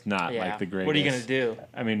Lambeau is not Yeah. like the greatest. What are you gonna do?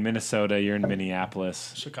 I mean, Minnesota, you're in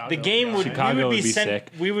Minneapolis. Chicago. The game would Chicago we would would be be cent-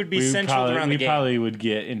 sick. we would be would central probably, around the we game. probably would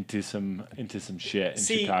get into some shit in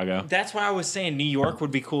See, Chicago. that's why I was saying New York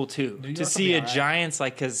would be cool too. York To would see be a alright. Giants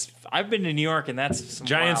because I've been to New York and that's some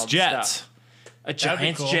Giants wild Jets. stuff. A be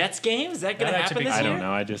Giants cool. Jets game? Is that gonna That'd actually happen be this I year? don't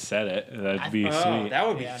know. I just said it. That'd be Oh, sweet. that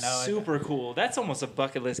would be Yeah, no, super cool. That's almost a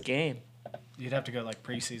bucket list game. You'd have to go like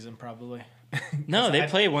preseason probably. No, they I-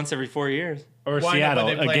 play once every 4 years. Or Why not? Seattle.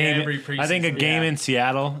 But they A play game. every I think a preseason. game Yeah. in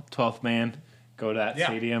Seattle, 12th man. Go to that Yeah.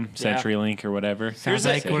 stadium, CenturyLink or whatever. Sounds a-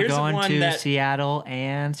 like we're here's a going one to that- Seattle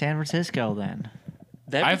and San Francisco then.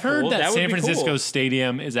 That'd be I've heard cool. that would San be cool. Francisco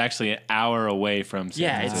Stadium is actually an hour away from San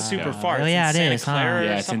Yeah, it's Francisco. super far. Oh, It's yeah, in it Santa is, huh? Clara or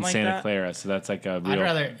Yeah, it's in something like Santa that. Clara, so that's like a real I'd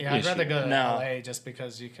rather issue. go to No. LA just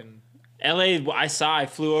because you can. LA, I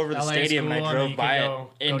flew over the LA is stadium cool, and I then drove you by can it, go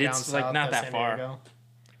and down it's like south not to that San far. Diego.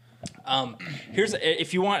 Here's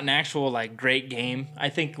if you want an actual like great game. I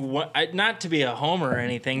think not to be a homer or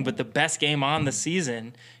anything, but the best game on the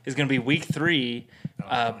season is going to be Week 3,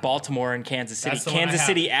 Baltimore and Kansas City. That's the one I Kansas have.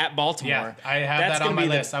 City at Baltimore. Yeah, I have That's that on gonna my be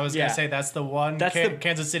the- list. I was yeah. gonna say that's the one. That's the-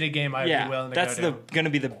 Kansas City game I'd Yeah, be willing to that's go to. going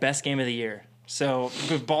to be the best game of the year. So,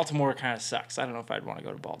 but Baltimore kind of sucks. I don't know if I'd want to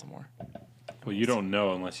go to Baltimore. Well, you don't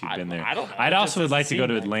know unless you've been there. I don't know. I'd It also just would like to doesn't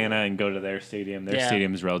go to seem like Atlanta and go to their stadium. Their Yeah.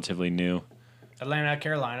 stadium is relatively new. Atlanta,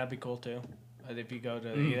 Carolina, would be cool too. If you go to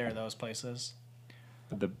Mm. either of those places,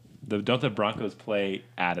 Don't the Broncos play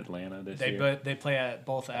at Atlanta this year? they play at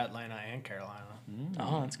both Atlanta and Carolina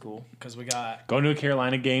Oh, that's cool. because we got Go to a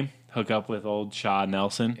Carolina game. Hook up with old Shaw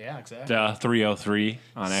Nelson. yeah exactly. The 303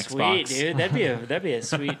 on Sweet, Xbox. dude. That'd be a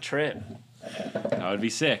sweet trip. That would be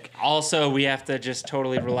sick. Also, we have to just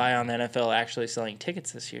totally rely on the NFL actually selling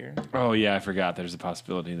tickets this year. Oh yeah, I forgot. There's a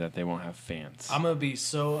possibility that they won't have fans. I'm gonna be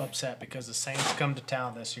so upset because the Saints come to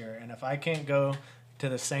town this year, and if I can't go to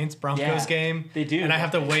the Saints Broncos Yeah, game, they do. and I have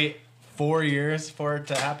to wait 4 years for it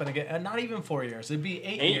to happen again, and not even 4 years, it'd be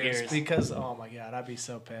 8 years, years. because oh my god, I'd be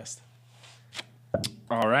so pissed.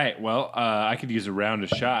 All right. Well, I could use a round of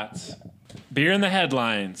shots. Beer in the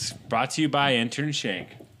headlines. Brought to you by Intern Shank.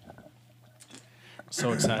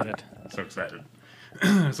 So excited. So excited.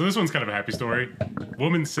 So this one's kind of a happy story.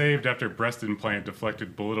 Woman saved after breast implant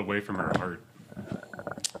deflected bullet away from her heart.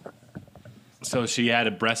 So she had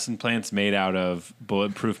a breast implants made out of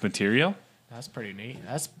bulletproof material. That's pretty neat.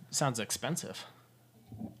 That sounds expensive.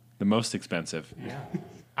 The most expensive. Yeah,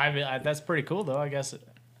 I mean that's pretty cool though. I guess.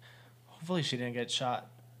 Hopefully she didn't get shot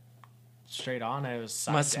straight on. It was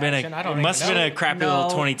side Must have been action. I don't must have even been know. a crappy little I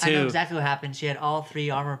know 22. exactly what happened. She had all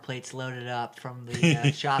 3 armor plates loaded up from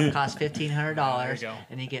the shop. Cost $1,500, There you go.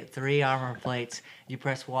 and you get 3 armor plates. You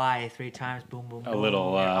press Y 3 times, boom, boom, boom. A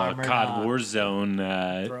little you're armored COD up.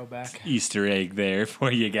 Warzone Throwback. Easter egg there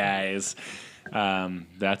for you guys.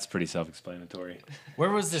 That's pretty self-explanatory.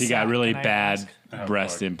 Where was this? She got at? really Can I bad ask? Oh,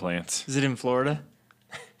 breast fuck. implants. Is it in Florida?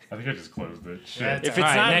 I think I just closed it. Shit. That's If all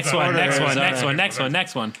it's All right. right, not next Florida, one, next one, Arizona. next one,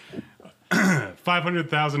 next one, next one.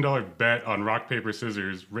 $500,000 bet on rock, paper,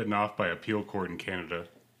 scissors written off by appeal court in Canada.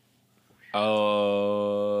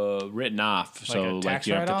 Oh, written off. a So like tax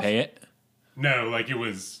you have to write-off? pay it. No, like it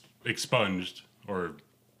was expunged, or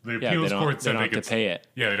the Yeah, appeals they court don't said they have could to pay it.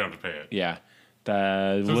 Yeah, they don't have to pay it. Yeah,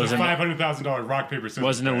 the So it's a wasn't $500,000 rock, paper, scissors.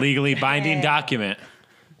 wasn't a bet. legally binding document.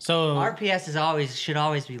 So RPS should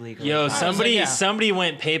always be legal. Yo, somebody yeah. somebody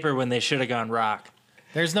went paper when they should have gone rock.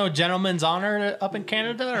 there's no gentleman's honor up in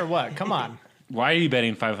Canada or what? Come on. Why are you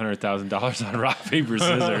betting $500,000 on rock paper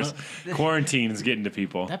scissors? Quarantine is getting to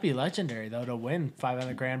people. That'd be legendary though to win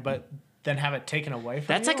 500 grand, but then have it taken away from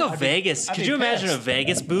That's you. like a I'd be- Vegas. I'd Could be you imagine a pissed.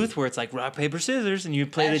 Vegas booth where it's like rock paper scissors and you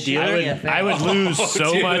play the That dealer? should be a thing. I would lose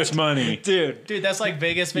so dude. much money. Dude, Dude, that's like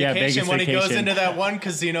Vegas Yeah, Vacation Vegas when he goes Vacation. into that one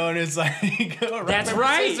casino and it's like, rock, That's paper,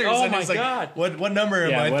 right. scissors, Oh and my it's like, God. What number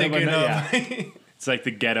am Yeah, I what- thinking what- of? yeah. It's like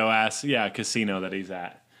the ghetto ass, casino that he's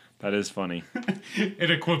at. That is funny.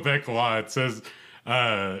 In a Quebec law, it says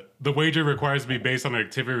the wager requires to be based on an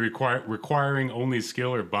activity requiring only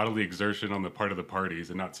skill or bodily exertion on the part of the parties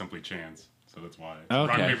and not simply chance. so that's why. Okay.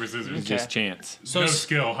 Rock, paper, scissors. Just chance. No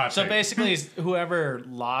skill, hot So take. basically, whoever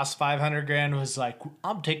lost 500 grand was like,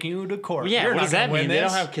 "I'm taking you to court." Yeah, You're what not does that gonna win mean? They don't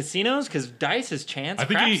this." have casinos because dice is chance. I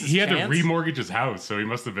think craps is he had to chance. remortgage his house, so he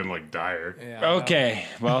must have been like dire. Yeah, Okay,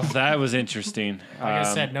 well, that was interesting. Like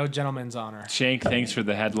I said, no gentleman's honor. Shank, thanks for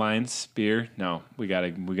the headlines. Beer? No, we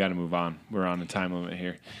gotta move on. We're on a time limit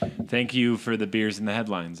here. Thank you for the beers and the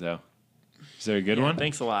headlines, though. Is there a good one?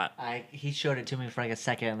 Thanks a lot. He showed it to me for like a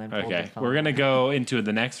second and then pulled Okay, the phone. we're gonna go into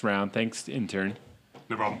the next round. Thanks, intern.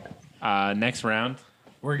 No problem. Next round.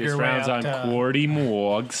 Work This your way round's up on to- Quarty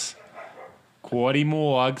Morgs. Quarty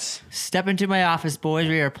Morgs. Step into my office, boys.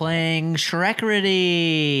 We are playing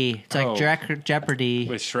Shrekerity. It's like Oh. Jeopardy,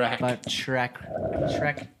 With Shrek. but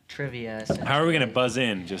Shrek trivia. How are we gonna buzz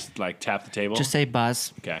in? Just like tap the table? Just say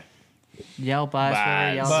buzz. okay. Yell buzz.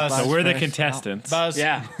 Buzz. Yell Buzz. So we're the first. contestants. Buzz.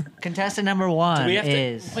 Yeah. Contestant number one We have to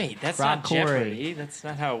is wait. That's Rob not Corey. Jeopardy. That's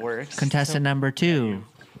not how it works. Contestant number two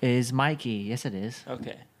is Mikey. Yes, it is.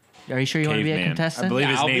 Okay. Are you sure you want to be a Caveman. contestant? I believe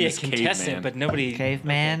his I'll name be a is contestant, Caveman. but nobody.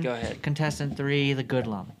 Caveman. Okay, go ahead. Contestant three, the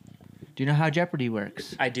Goodlum. Do you know how Jeopardy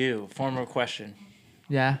works? I do. Formal question.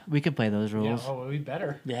 Yeah, we could play those Yeah, rules. oh, we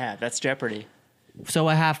better. Yeah, that's Jeopardy. So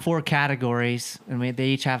I have 4 categories, and they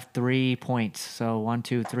each have 3 points. So 1,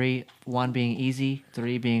 2, 3. 1 being easy,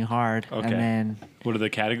 3 being hard, Okay. and then What are the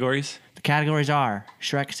categories? the categories are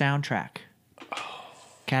Shrek soundtrack.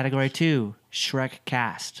 Category 2, Shrek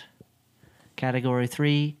cast. Category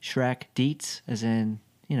 3, Shrek deets, as in,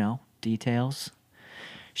 details.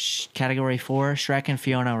 Category 4, Shrek and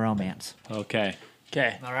Fiona romance. Okay.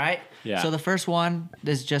 Okay. All right? Yeah. So the first one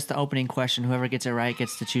is just the opening question. Whoever gets it right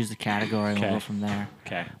gets to choose the category, and we'll Okay. go from there.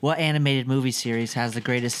 Okay. What animated movie series has the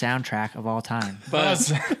greatest soundtrack of all time?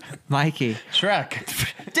 Buzz. Mikey. Shrek.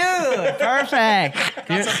 Dude, perfect.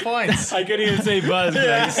 Got some points. I couldn't even say buzz, but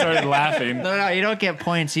I just started laughing. No, you don't get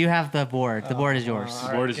points. You have the board. The board is yours.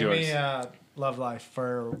 All Board is give yours. me Love Life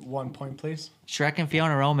for 1 point, please. Shrek and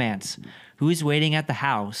Fiona romance. Who's waiting at the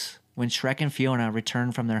house when Shrek and Fiona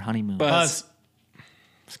return from their honeymoon? Buzz.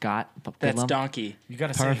 Scott. That's Goodlum? Donkey. You got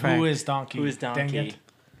to say Perfect. who is Donkey. Who is Dang Donkey? it.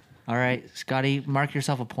 All right, Scotty, mark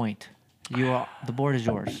yourself a point. The board is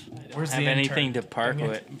yours. Where's Have the anything intern? to park Dang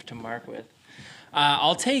it. with? To mark with.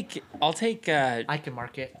 I'll take. I can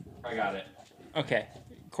mark it. I got it. Okay,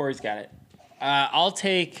 Corey's got it. I'll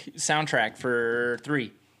take soundtrack for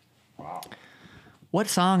 3. What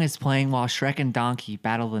song is playing while Shrek and Donkey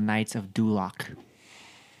battle the Knights of Duloc?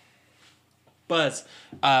 Buzz.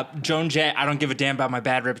 Joan Jett. I don't give a damn about my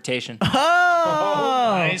bad reputation.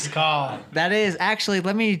 Oh, Nice call. that is actually.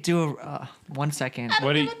 Let me do a 1 second.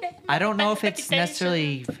 What do you, I don't know if it's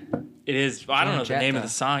necessarily. It is. I don't Joan know the Jett, name of though.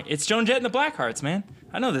 the song. It's Joan Jett and the Blackhearts, man.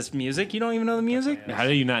 I know this music. You don't even know the music? how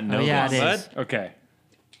do you not know Oh, yeah, this? it Bud? is. Okay.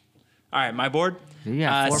 All right, my board. You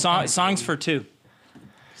got 4 points. Songs for 2.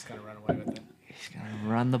 Just got to run away with it.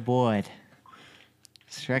 Run the board.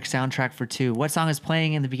 Shrek soundtrack for 2. What song is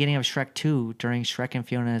playing in the beginning of Shrek 2 during Shrek and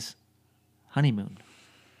Fiona's honeymoon?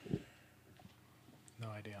 No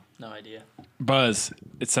idea. No idea. Buzz.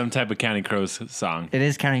 It's some type of Counting Crows song. It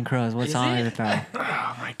is Counting Crows. What song it? is it though?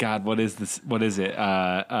 Oh my God. What is this? What is it?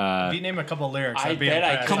 If you name a couple lyrics, I I'd be bet I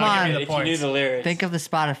impressed. could Come I'll on. give you if the you knew points. the lyrics. Think of the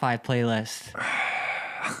Spotify playlist.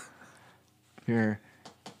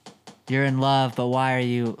 You're in love, but why are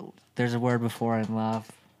you? There's a word before in love.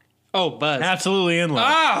 Oh, Buzz. Absolutely in love.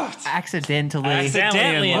 Oh, Accidentally.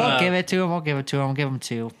 accidentally in We'll love. give it to him. We'll give it to him. We'll give him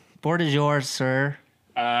 2. Board is yours, sir.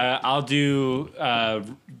 I'll do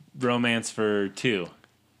romance for 2,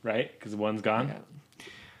 right? Because one's gone.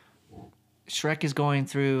 Shrek is going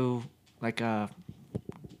through like a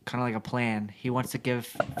kind of like a plan. He wants to give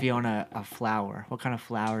Fiona a flower. What kind of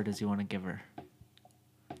flower does he want to give her?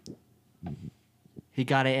 He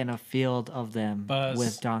got it in a field of them Buzz.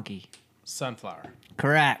 with Donkey. Sunflower.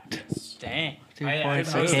 Correct. dang. 2 I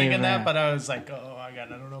points. was for thinking Caveman. that, but I was like, oh my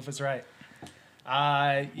god, I don't know if it's right.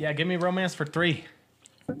 Yeah, give me romance for 3.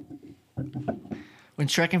 When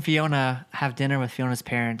Shrek and Fiona have dinner with Fiona's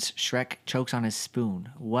parents, Shrek chokes on his spoon.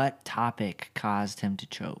 What topic caused him to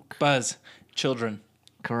choke? Buzz. Children.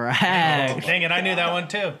 Correct. Dang it, I knew that one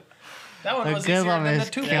too. That one A was good easier one than the is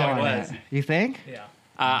 2 killing point it. was. You think? Yeah.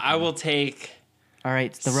 I will take. All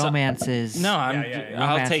right, the So- romance is. No, I'll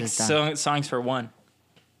Romance take is done. songs for 1.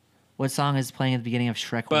 What song is playing at the beginning of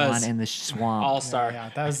Shrek Buzz. 1 in the swamp? All Star. Yeah,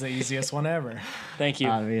 that was the easiest one ever. Thank you.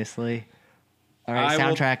 Obviously. All right, I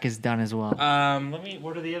will- soundtrack is done as well. Let me.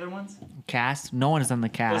 What are the other ones? Cast. No one has done the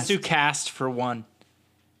cast. Let's do cast for 1.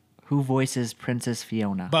 Who voices Princess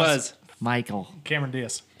Fiona? Buzz. Michael. Cameron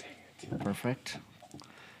Diaz. Perfect.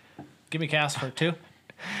 Give me cast for 2.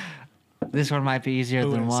 This one might be easier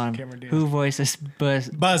Who than is one. Cameron Diaz? Who voices Buzz.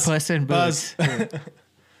 Puss in Boots?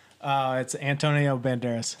 It's Antonio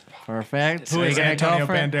Banderas. Perfect. Who So is you're gonna Antonio go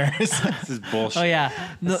for it? Banderas? This is bullshit. Oh yeah.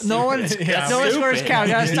 No one's Yeah, no one's stupid. first count.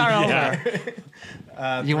 Gotta start Yeah.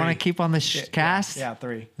 over. You want to keep on the cast? Yeah,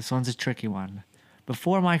 3. This one's a tricky one.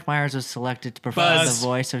 Before Mike Myers was selected to perform Buzz. the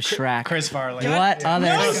voice of Shrek, Chris Farley. what other?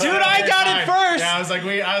 No, dude, I got it first. Yeah, I was like,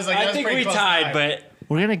 I that's think pretty we close tied, tie. but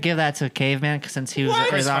We're gonna give that to Caveman since he was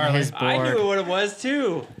Chris on Farley. his I board. knew what it was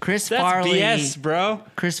too. Chris That's Farley. BS, bro.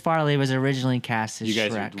 Chris Farley was originally cast as You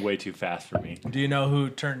guys Shrek. are way too fast for me. Do you know who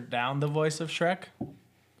turned down the voice of Shrek?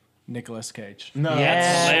 Nicolas Cage. No,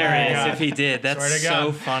 Yeah. Hilarious God. if he did. That's Swear to so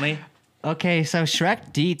God. funny. Okay, so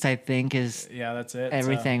Shrek Deets, I think, is Yeah, that's it.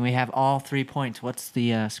 everything. We have all 3 points. What's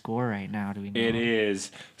the score right now? Do we know? It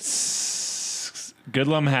is.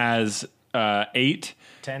 Goodlum has 8,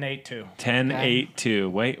 10-8-2. 10, Okay. 8, 2.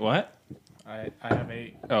 Wait, what? I have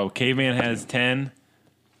 8. Oh, Caveman has 10.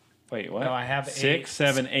 Wait, what? No, I have 6, 8.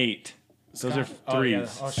 7, 8. Those are Oh,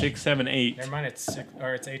 threes. yeah. Oh, 6, 7, 8. Never mind, it's 6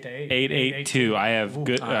 or it's 8-8. 8, 8, 2. I have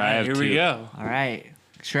good. I have Here 2. we go. All right.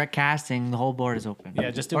 Shrek casting, the whole board is open.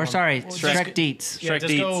 Yeah, just do Or one. sorry, Well, Shrek Deets. Yeah, Shrek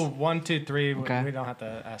just go Deets. 1, 2, 3. Okay. We don't have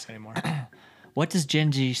to ask anymore. What does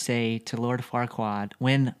Gingy say to Lord Farquaad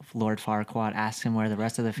when Lord Farquaad asks him where the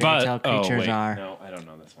rest of the fairy tale creatures are? No, I don't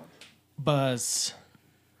know this one. Buzz.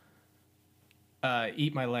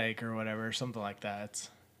 Eat my leg or whatever, something like that. It's,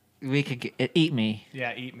 We could eat me.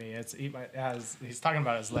 yeah, eat me. It's eat my. He's talking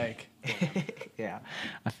about his leg. Yeah,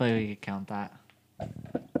 I feel like we could count that.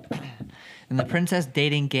 In the princess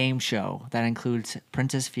dating game show that includes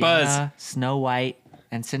Princess Fiona, Buzz. Snow White,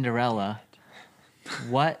 and Cinderella,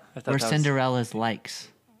 what thought were that was- Cinderella's likes?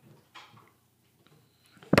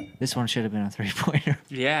 This one should have been a 3-pointer.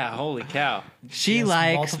 Yeah, holy cow. She Yes,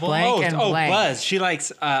 likes multiple- blank and blank. Buzz. She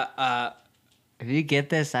likes If you get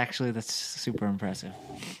this, actually, that's super impressive.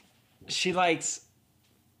 she likes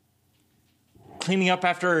cleaning up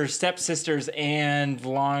after her stepsisters and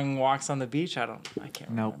long walks on the beach. I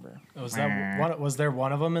can't Nope. remember. Was that one? Was there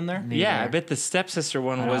one of them in there? Yeah, I Neither. bet the stepsister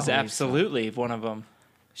one I was don't believe absolutely one of them.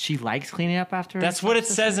 She likes cleaning up after her That's what it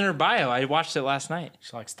stepsister? says in her bio. I watched it last night.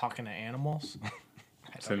 She likes talking to animals.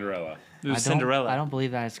 Cinderella. It was I don't- Cinderella. I don't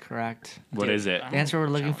believe that is correct. What is it? The answer we're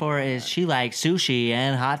looking for is she likes sushi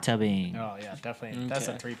and hot tubbing. Oh yeah, definitely. That's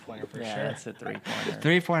a Okay. 3-pointer for Yeah, sure. that's a 3-pointer.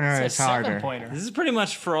 3-pointer It's is a harder. 7-pointer. This is pretty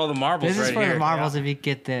much for all the marbles This is right for here. the marbles yeah. if you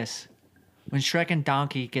get this. When Shrek and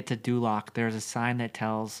Donkey get to Duloc, there's a sign that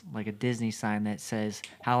tells, like a Disney sign that says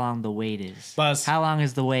how long the wait is. Buzz. How long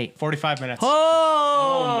is the wait? 45 minutes. Oh,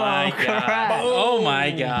 Oh my god. correct. Oh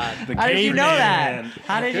my god. How did you know that? Caveman.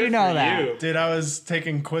 How did you know that? Dude, I was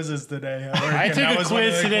taking quizzes today. I took a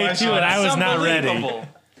quiz today too, and I was not ready. Unbelievable.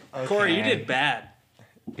 Corey, you did bad.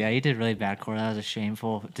 Yeah, you did really bad, Corey. That was a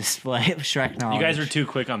shameful display of Shrek knowledge. You guys were too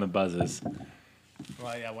quick on the buzzes.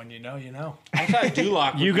 Well, yeah, when you know, you know. I thought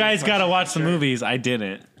Duloc. You guys got to watch the movies. I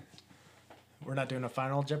didn't. We're not doing a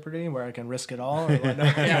final Jeopardy where I can risk it all. Or what?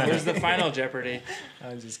 Yeah, where's the final Jeopardy?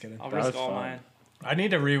 I'm just kidding. I'll That risk was all fun. mine. I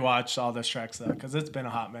need to rewatch all the Shreks though, because it's been a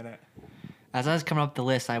hot minute. As I was coming up the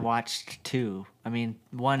list, I watched 2. I mean,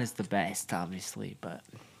 1 is the best, obviously, but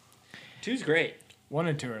 2's great. 1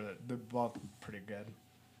 and 2 are they're both pretty good.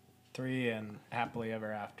 3 and Happily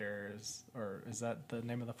Ever After is that the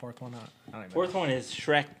name of the 4th one? I don't even Fourth know. one is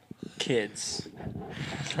Shrek Kids.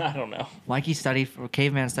 I don't know. Mikey studied for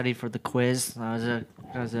Caveman studied for the quiz. That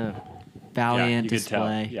was a valiant you could tell.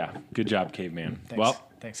 display. Yeah, good job, Caveman. Thanks. Well,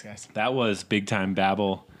 Thanks, guys. that was Big Time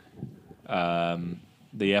Babble.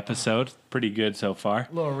 The episode, pretty good so far.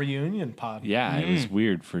 Little reunion pod. Yeah, it was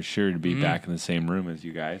weird for sure to be back in the same room as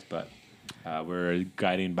you guys, but we're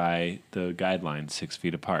guiding by the guidelines 6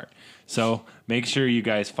 feet apart. So make sure you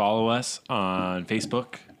guys follow us on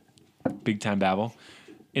Facebook, Big Time Babble,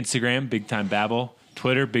 Instagram, Big Time Babble,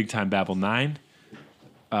 Twitter, Big Time Babble 9.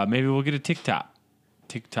 Maybe we'll get a TikTok.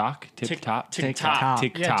 TikTok? TikTok. TikTok.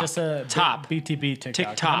 Yeah, just a Top. BTB TikTok.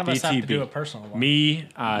 TikTok. None of us have to BTB. do a personal one. Me,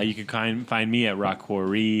 you can find me at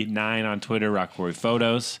Rockquarry9 on Twitter, Rockquarry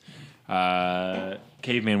Photos.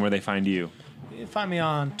 Caveman, where they find you? You can find me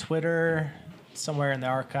on Twitter, somewhere in the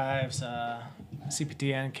archives.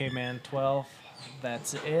 CPTN Caveman 12.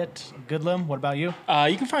 That's it. Goodlum, what about you?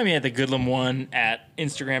 You can find me at the Goodlum One at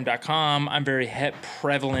Instagram.com. I'm very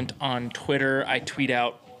prevalent on Twitter. I tweet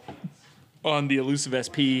out on the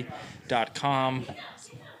elusivesp.com,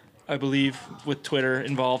 I believe, with Twitter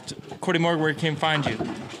involved. Cordy Morgan, where can we find you?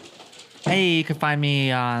 Hey, you can find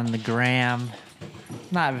me on the gram.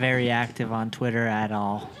 Not very active on Twitter at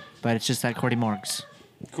all, but it's just at Cordy Morgs.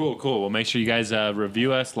 Cool. Well, make sure you guys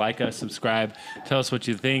review us, like us, subscribe, tell us what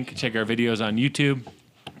you think. Check our videos on YouTube.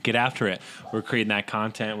 get after it. We're creating that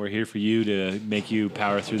content. We're here for you to make you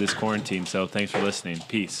power through this quarantine. So thanks for listening.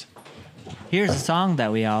 Peace. Here's a song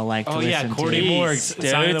that we all like to listen to. Courtney Morg's Dude,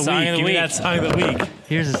 song of the week. Give me that song of the week.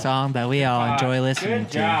 Here's a song that we all enjoy listening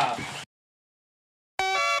Good to. job. I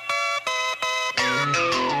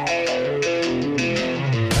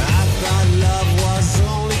thought love was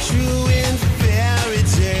only true in fairy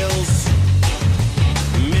tales,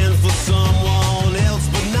 meant for someone else,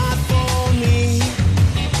 but not for me.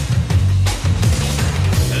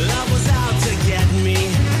 Love was out to get me.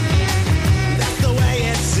 That's the way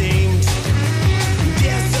it seemed.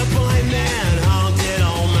 Disappointment haunted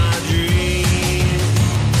all my dreams.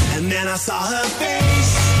 And then I saw her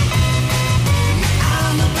face.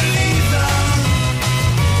 I'm a believer,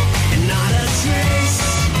 and not a trace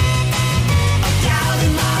of doubt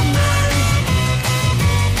in my mind.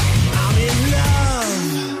 I'm in love.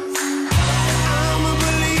 I'm a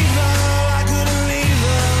believer. I couldn't leave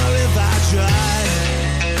her if I tried.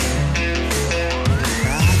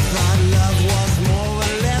 I thought love was more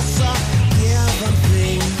or less a given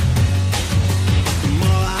thing. The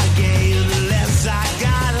more I gave, the less I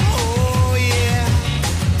got. Oh yeah.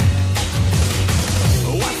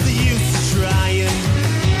 What's the use of trying?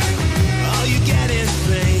 All you get is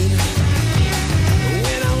pain.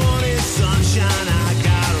 When I wanted sunshine, I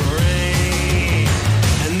got rain.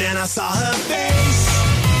 And then I saw her face.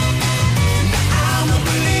 Now I'm a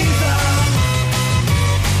believer,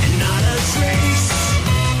 and not a trace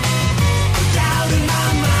of doubt in my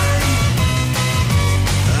mind.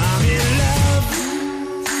 I'm in love.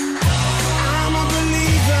 I'm a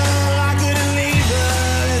believer. I couldn't leave her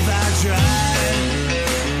if I tried.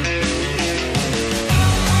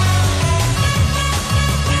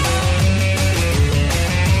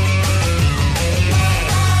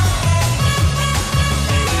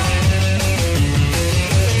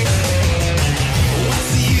 What's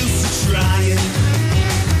the use of trying?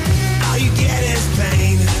 All you get is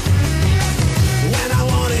pain. When I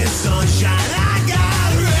wanted sunshine, I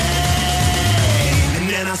got rain. And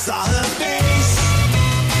then I saw her face.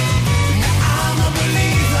 Now I'm a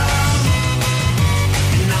believer,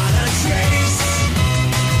 not a trace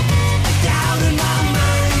of doubt in my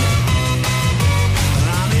mind.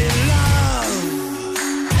 I'm in love.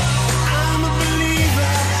 I'm a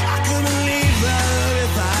believer. I couldn't leave her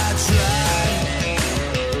if I tried.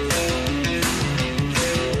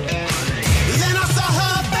 Then I saw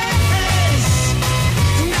her face.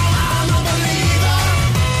 Now I'm a believer,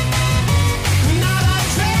 not a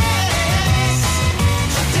trace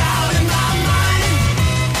of doubt in my mind.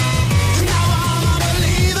 Now I'm a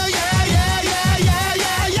believer, yeah, yeah, yeah, yeah,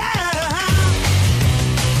 yeah, yeah.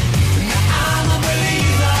 Now I'm a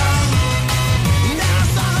believer. Then I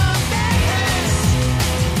saw her face.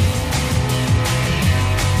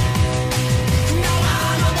 Now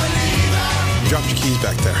I'm a believer. Dropped your keys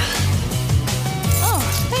back there. Oh,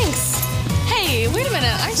 thanks. Hey, wait a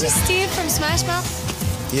minute. Aren't you Steve from Smash Mouth?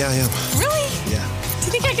 Yeah, I am. Really? Yeah. Do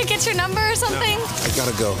you think I could get your number or something? I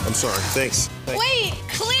gotta go. I'm sorry. Thanks. Wait,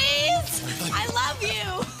 Cleo!